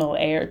autumnal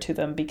air to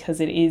them, because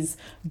it is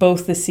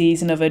both the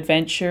season of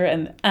adventure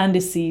and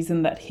a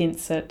season that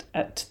hints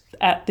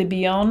at the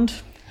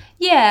beyond.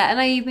 Yeah, and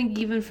I think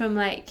even from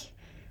like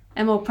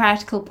a more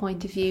practical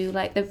point of view,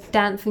 like the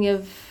dancing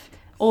of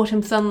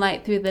autumn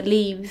sunlight through the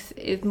leaves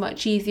is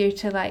much easier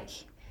to like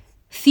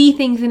see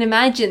things and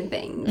imagine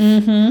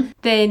things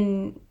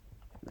than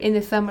in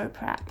the summer,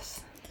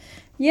 perhaps.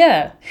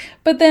 Yeah,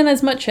 but then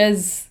as much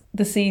as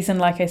the season,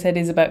 like I said,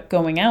 is about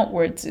going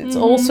outwards, it's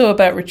also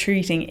about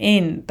retreating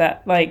in,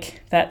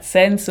 that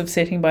sense of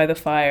sitting by the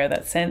fire,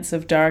 that sense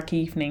of dark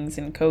evenings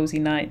and cozy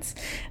nights.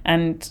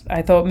 And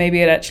I thought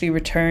maybe I'd actually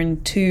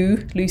return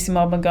to Lucy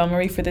Maud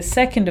Montgomery for the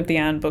second of the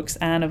Anne books,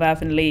 Anne of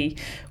Avonlea,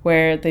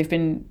 where they've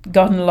been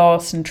gotten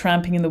lost and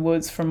tramping in the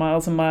woods for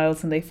miles and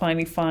miles, and they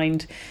finally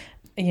find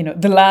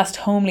the last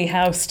homely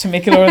house, to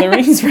make a Lord of the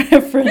Rings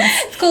reference.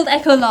 It's called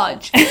Echo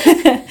Lodge.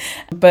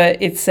 But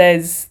it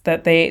says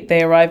that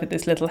they arrive at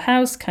this little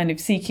house kind of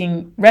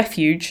seeking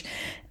refuge,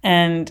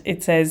 and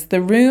it says,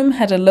 the room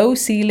had a low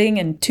ceiling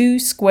and 2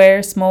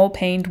 square small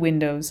paned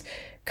windows,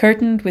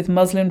 curtained with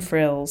muslin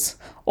frills.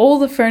 All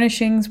the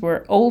furnishings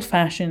were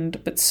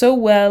old-fashioned, but so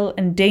well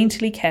and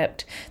daintily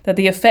kept that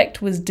the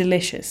effect was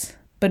delicious.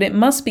 But it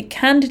must be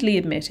candidly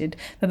admitted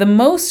that the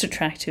most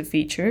attractive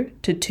feature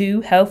to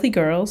 2 healthy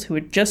girls who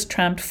had just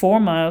tramped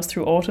 4 miles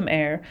through autumn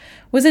air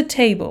was a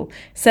table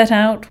set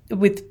out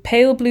with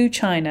pale blue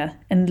china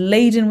and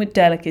laden with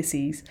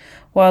delicacies,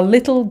 while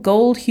little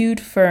gold-hued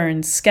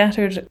ferns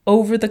scattered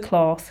over the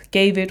cloth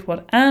gave it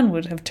what Anne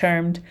would have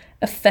termed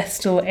a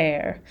festal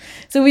air.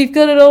 So we've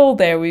got it all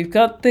there. We've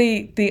got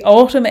the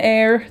autumn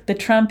air, the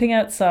tramping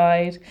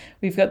outside.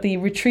 We've got the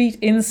retreat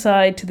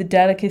inside to the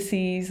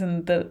delicacies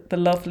and the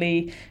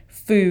lovely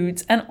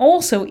foods, and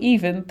also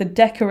even the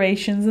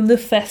decorations and the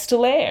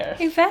festal air.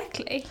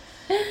 Exactly.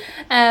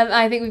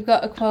 I think we've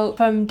got a quote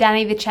from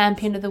Danny the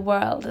Champion of the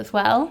World as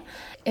well,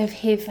 of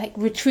his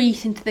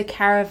retreat into the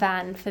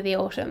caravan for the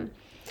autumn.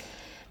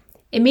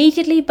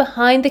 Immediately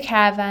behind the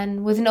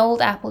caravan was an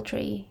old apple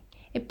tree.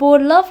 It bore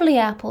lovely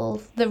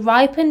apples that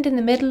ripened in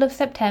the middle of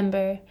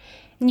September,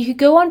 and you could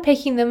go on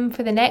picking them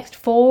for the next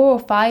 4 or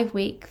 5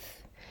 weeks.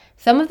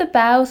 Some of the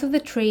boughs of the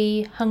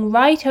tree hung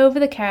right over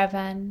the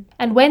caravan,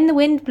 and when the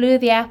wind blew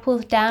the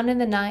apples down in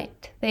the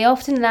night, they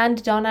often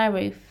landed on our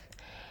roof.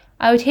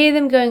 I would hear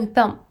them going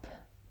thump,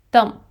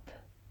 thump,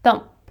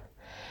 thump,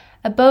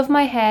 above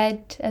my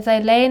head as I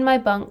lay in my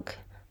bunk,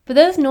 but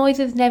those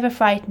noises never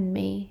frightened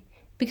me,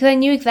 because I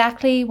knew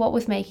exactly what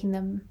was making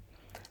them.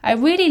 I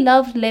really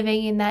loved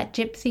living in that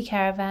gypsy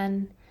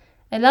caravan.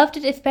 I loved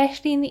it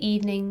especially in the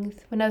evenings,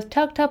 when I was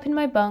tucked up in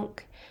my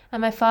bunk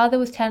and my father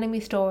was telling me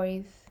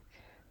stories.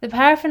 The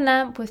paraffin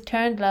lamp was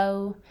turned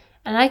low,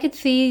 and I could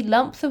see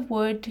lumps of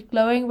wood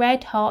glowing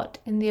red hot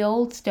in the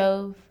old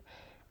stove,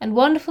 and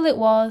wonderful it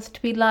was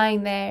to be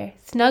lying there,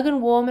 snug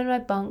and warm in my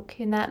bunk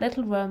in that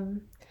little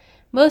room.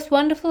 Most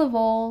wonderful of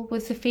all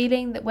was the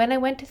feeling that when I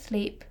went to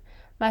sleep,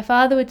 my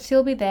father would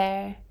still be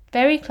there,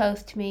 very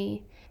close to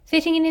me,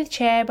 sitting in his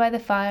chair by the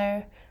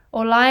fire,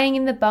 or lying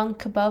in the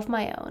bunk above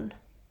my own.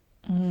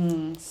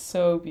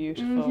 So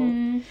beautiful.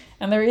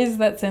 And there is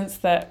that sense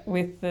that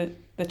with the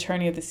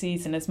turning of the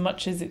season, as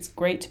much as it's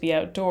great to be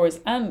outdoors,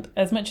 and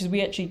as much as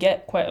we actually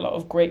get quite a lot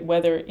of great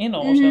weather in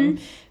autumn,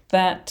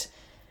 that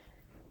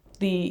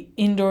the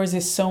indoors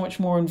is so much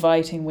more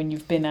inviting when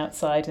you've been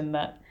outside in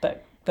that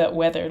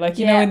weather.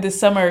 In the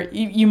summer,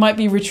 you might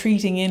be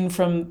retreating in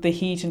from the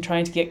heat and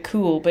trying to get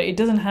cool, but it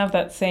doesn't have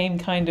that same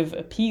kind of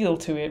appeal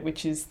to it,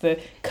 which is the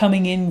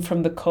coming in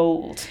from the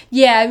cold.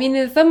 Yeah, I mean,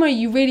 in the summer,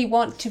 you really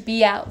want to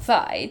be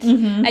outside,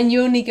 and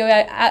you only go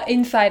out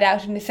inside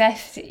out of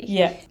necessity.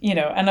 Yeah,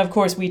 and of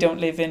course, we don't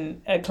live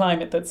in a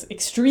climate that's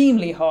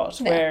extremely hot,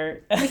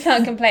 where we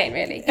can't complain,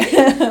 really.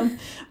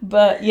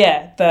 But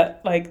yeah,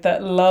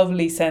 that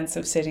lovely sense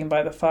of sitting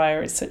by the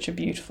fire is such a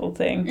beautiful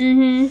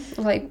thing.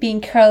 Like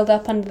being curled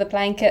up under the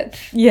blankets.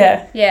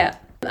 Yeah.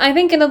 I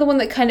think another one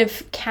that kind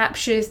of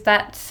captures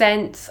that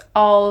sense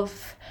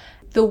of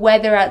the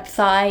weather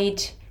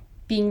outside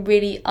being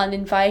really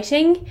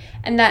uninviting,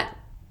 and that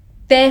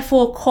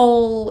therefore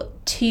call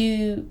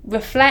to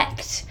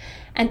reflect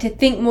and to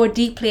think more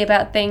deeply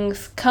about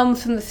things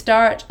comes from the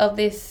start of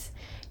this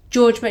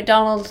George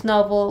MacDonald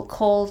novel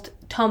called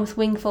Thomas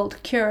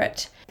Wingfold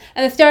Curate.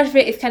 And the start of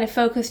it is kind of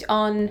focused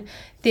on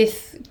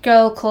this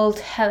girl called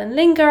Helen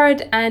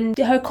Lingard and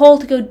her call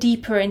to go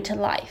deeper into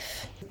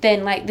life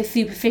than like the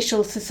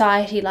superficial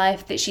society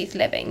life that she's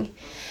living.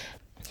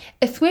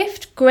 A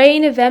swift grey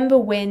November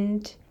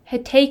wind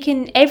had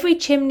taken every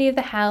chimney of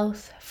the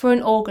house for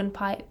an organ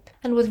pipe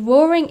and was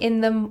roaring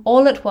in them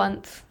all at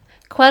once,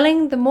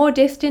 quelling the more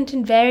distant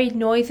and varied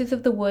noises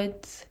of the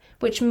woods,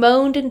 which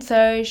moaned and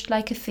surged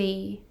like a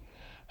sea.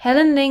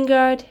 Helen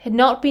Lingard had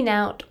not been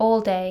out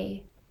all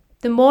day.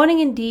 The morning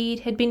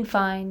indeed had been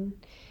fine,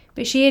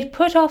 but she had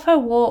put off her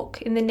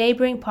walk in the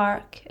neighbouring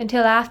park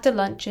until after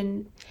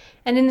luncheon,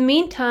 and in the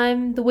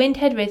meantime the wind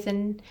had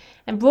risen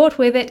and brought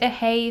with it a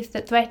haze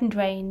that threatened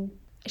rain.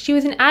 She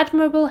was in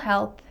admirable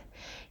health,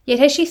 yet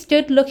as she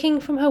stood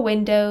looking from her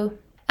window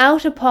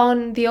out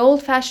upon the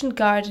old-fashioned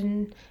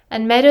garden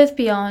and meadows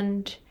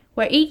beyond,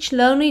 where each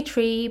lonely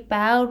tree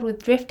bowed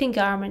with drifting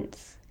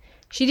garments,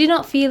 she did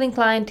not feel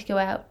inclined to go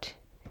out.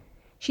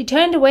 She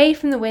turned away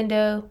from the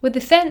window with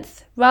the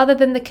sense rather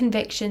than the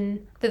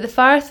conviction that the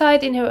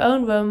fireside in her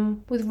own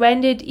room was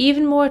rendered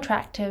even more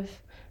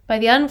attractive by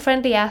the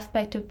unfriendly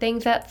aspect of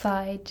things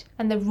outside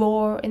and the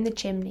roar in the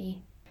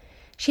chimney.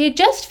 She had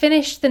just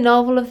finished the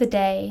novel of the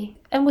day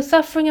and was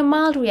suffering a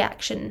mild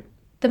reaction,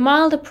 the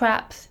milder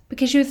perhaps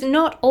because she was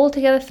not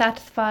altogether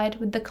satisfied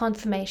with the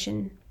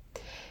consummation.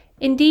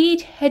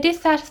 Indeed, her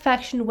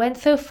dissatisfaction went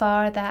so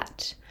far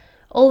that,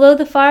 although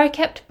the fire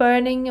kept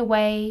burning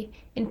away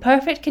in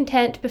perfect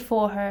content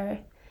before her,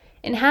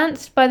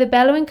 enhanced by the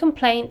bellowing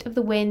complaint of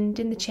the wind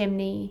in the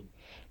chimney,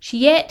 she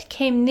yet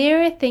came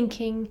nearer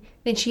thinking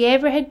than she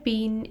ever had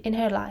been in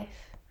her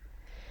life.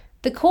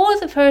 The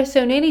cause of her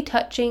so nearly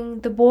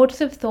touching the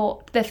borders of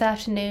thought this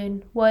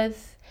afternoon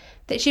was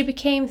that she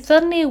became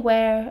suddenly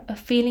aware of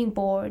feeling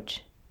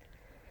bored.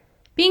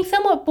 Being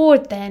somewhat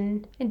bored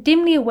then, and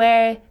dimly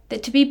aware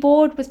that to be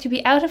bored was to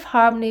be out of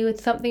harmony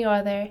with something or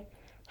other,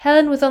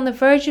 Helen was on the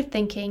verge of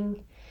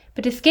thinking,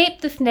 but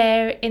escaped the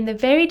snare in the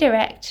very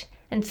direct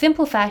and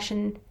simple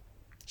fashion.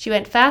 She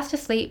went fast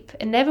asleep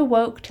and never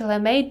woke till her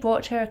maid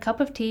brought her a cup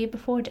of tea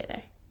before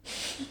dinner.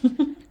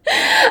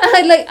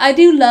 I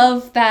do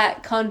love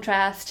that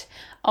contrast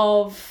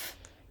of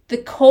the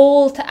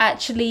call to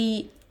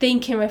actually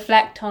think and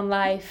reflect on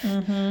life,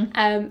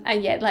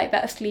 and yet like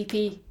that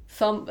sleepy,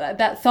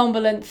 that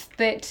somnolence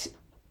that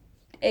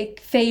it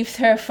saves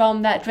her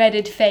from that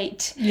dreaded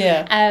fate.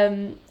 Yeah.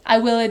 I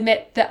will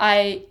admit that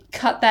I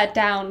cut that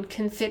down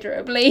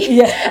considerably.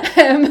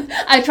 Yeah.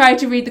 I tried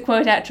to read the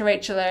quote out to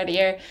Rachel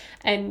earlier,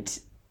 and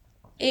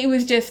it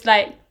was just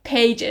like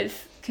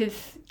pages,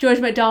 because George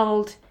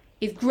MacDonald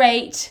is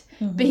great,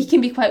 but he can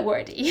be quite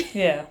wordy.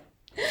 Yeah.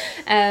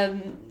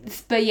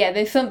 But yeah,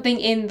 there's something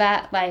in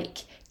that like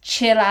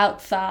chill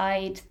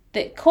outside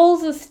that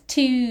calls us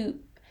to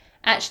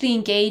actually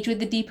engage with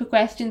the deeper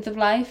questions of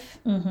life.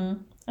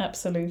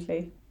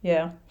 Absolutely.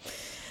 Yeah.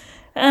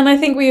 And I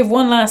think we have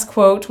one last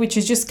quote, which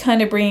is just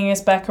kind of bringing us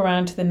back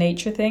around to the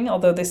nature thing,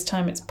 although this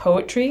time it's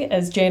poetry.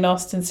 As Jane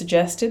Austen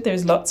suggested,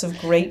 there's lots of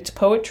great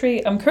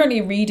poetry. I'm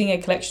currently reading a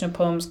collection of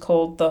poems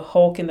called The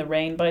Hawk in the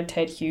Rain by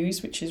Ted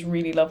Hughes, which is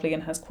really lovely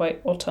and has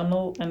quite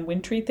autumnal and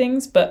wintry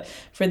things. But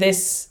for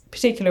this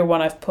particular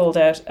one, I've pulled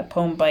out a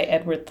poem by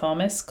Edward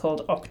Thomas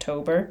called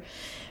October,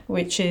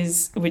 which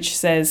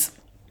says,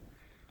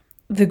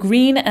 "The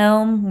green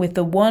elm with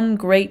the one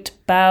great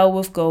bough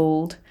of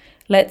gold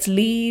lets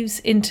leaves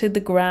into the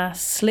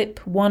grass slip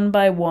one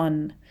by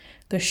one,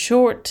 the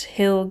short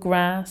hill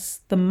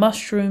grass, the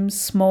mushrooms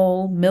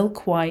small,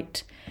 milk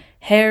white,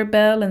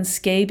 harebell and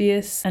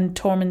scabious and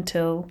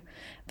tormentil,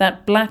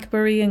 that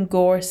blackberry and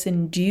gorse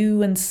in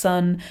dew and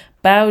sun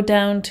bow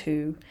down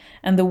to,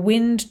 and the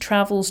wind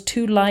travels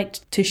too light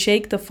to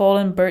shake the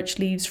fallen birch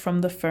leaves from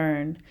the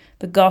fern.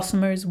 The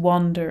gossamers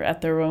wander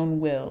at their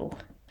own will."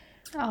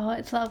 Oh,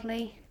 it's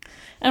lovely.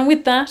 And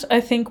with that,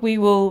 I think we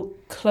will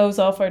close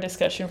off our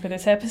discussion for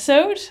this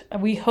episode.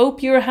 We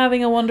hope you're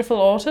having a wonderful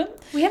autumn.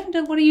 We haven't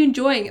done what are you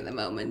enjoying at the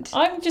moment?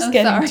 I'm just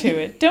getting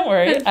to it. Don't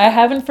worry, I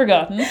haven't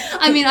forgotten.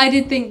 I mean, I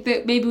did think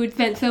that maybe we'd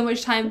spent so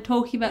much time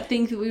talking about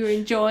things that we were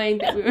enjoying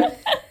that we were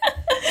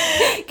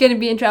going to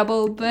be in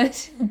trouble,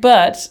 but...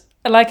 But,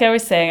 like I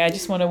was saying, I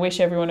just want to wish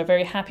everyone a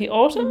very happy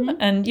autumn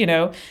and,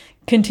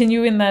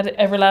 continue in that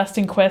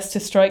everlasting quest to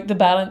strike the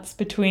balance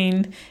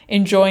between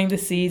enjoying the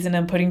season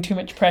and putting too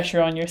much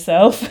pressure on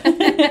yourself.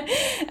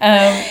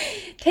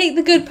 Take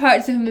the good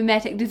parts of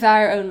mimetic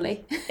desire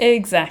only.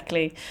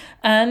 Exactly.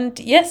 And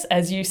yes,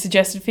 as you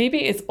suggested,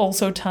 Phoebe, it's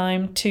also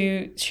time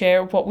to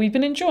share what we've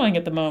been enjoying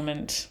at the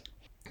moment.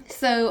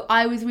 So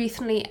I was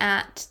recently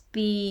at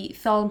the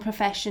solemn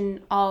profession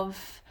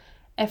of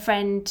a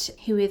friend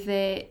who is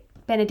a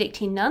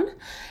Benedictine nun,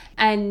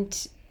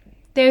 and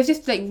there's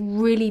just like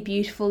really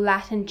beautiful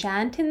Latin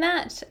chant in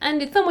that, and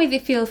in some ways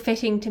it feels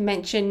fitting to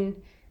mention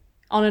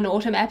on an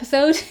autumn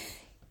episode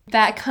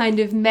that kind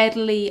of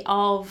medley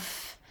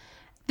of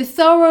the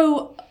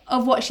sorrow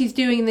of what she's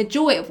doing and the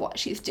joy of what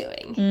she's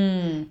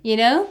doing. You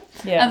know?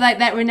 Yeah. Of like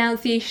that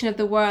renunciation of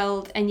the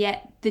world and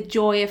yet the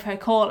joy of her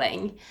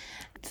calling.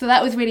 So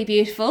that was really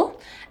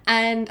beautiful.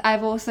 And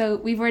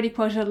we've already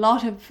quoted a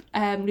lot of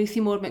Lucy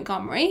Maud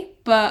Montgomery,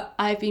 but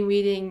I've been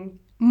reading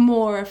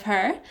more of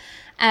her.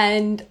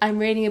 And I'm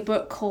reading a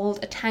book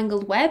called A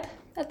Tangled Web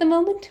at the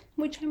moment,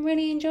 which I'm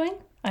really enjoying.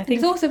 I think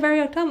it's also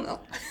very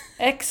autumnal.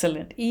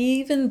 Excellent.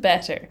 Even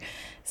better.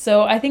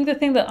 So I think the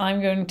thing that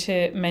I'm going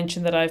to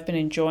mention that I've been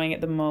enjoying at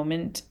the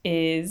moment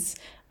is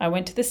I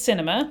went to the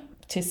cinema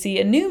to see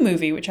a new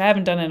movie, which I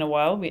haven't done in a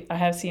while. I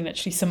have seen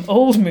actually some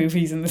old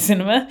movies in the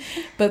cinema,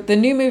 but the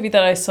new movie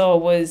that I saw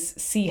was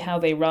See How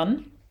They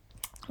Run,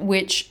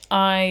 which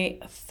I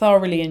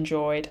thoroughly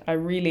enjoyed. I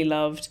really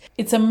loved.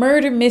 It's a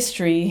murder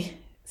mystery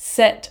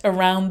set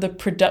around the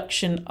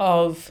production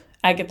of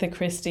Agatha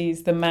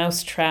Christie's The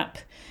Mousetrap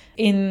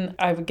in,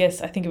 I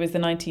think it was the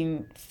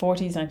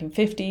 1940s,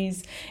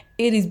 1950s.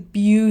 It is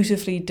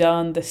beautifully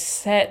done. The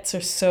sets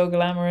are so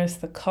glamorous.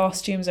 The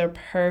costumes are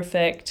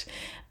perfect.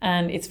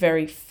 And it's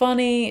very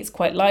funny. It's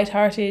quite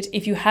lighthearted.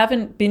 If you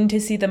haven't been to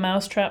see The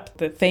Mousetrap,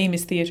 the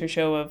famous theatre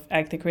show of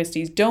Agatha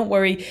Christie's, don't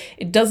worry.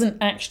 It doesn't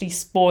actually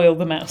spoil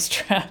The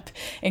Mousetrap.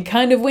 It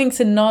kind of winks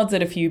and nods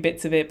at a few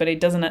bits of it, but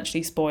it doesn't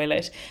actually spoil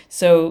it.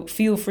 So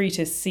feel free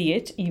to see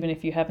it, even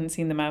if you haven't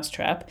seen The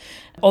Mousetrap.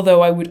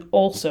 Although I would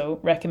also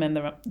recommend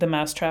The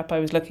Mousetrap. I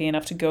was lucky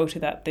enough to go to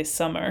that this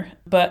summer.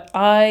 But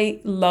I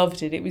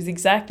loved it. It was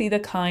exactly the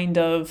kind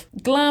of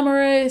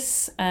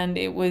glamorous, and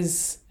it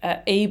was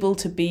able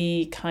to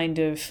be kind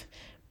of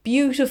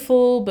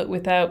beautiful, but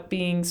without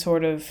being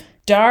sort of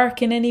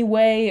dark in any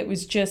way. It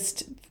was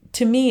just,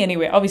 to me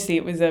anyway, obviously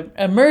it was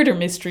a murder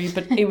mystery,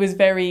 but it was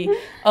very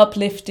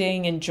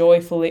uplifting and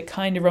joyful. It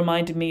kind of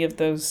reminded me of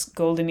those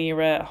golden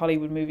era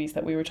Hollywood movies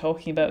that we were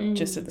talking about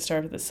just at the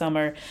start of the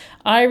summer.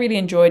 I really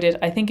enjoyed it.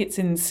 I think it's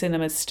in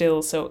cinemas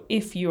still, so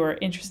if you are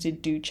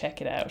interested, do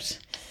check it out.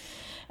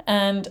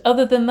 And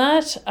other than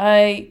that,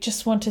 I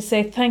just want to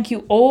say thank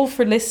you all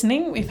for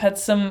listening. We've had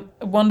some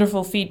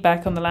wonderful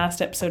feedback on the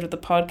last episode of the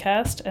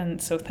podcast, and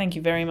so thank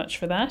you very much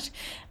for that.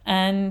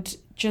 And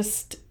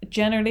just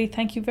generally,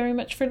 thank you very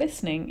much for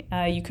listening.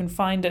 You can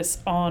find us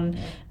on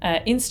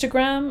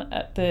Instagram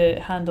at the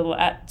handle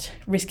at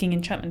Risking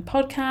Enchantment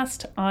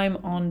Podcast. I'm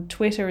on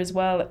Twitter as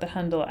well at the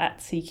handle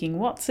at Seeking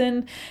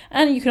Watson.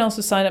 And you can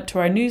also sign up to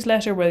our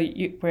newsletter where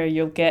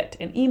you'll get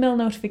an email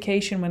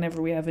notification whenever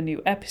we have a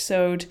new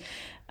episode.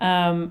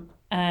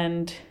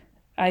 And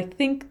I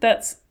think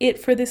that's it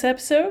for this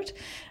episode.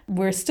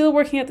 We're still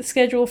working out the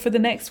schedule for the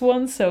next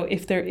one, so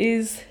if there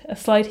is a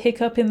slight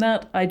hiccup in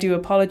that, I do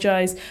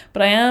apologise.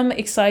 But I am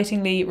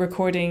excitingly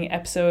recording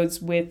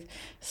episodes with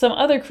some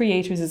other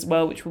creators as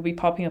well, which will be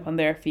popping up on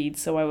their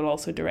feeds, so I will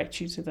also direct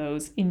you to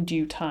those in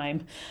due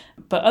time.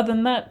 But other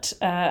than that,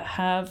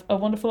 have a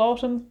wonderful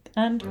autumn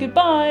and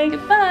goodbye!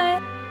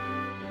 Goodbye!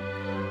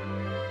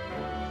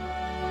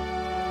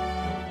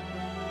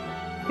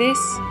 This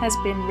has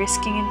been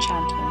Risking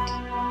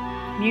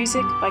Enchantment.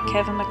 Music by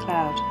Kevin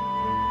MacLeod.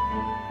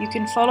 You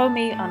can follow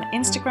me on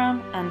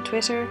Instagram and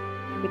Twitter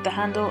with the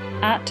handle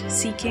at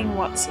Seeking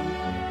Watson.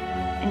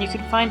 And you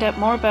can find out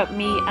more about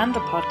me and the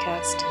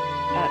podcast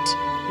at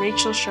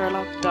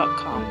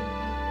rachelsherlock.com.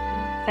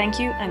 Thank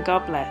you and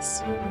God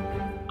bless.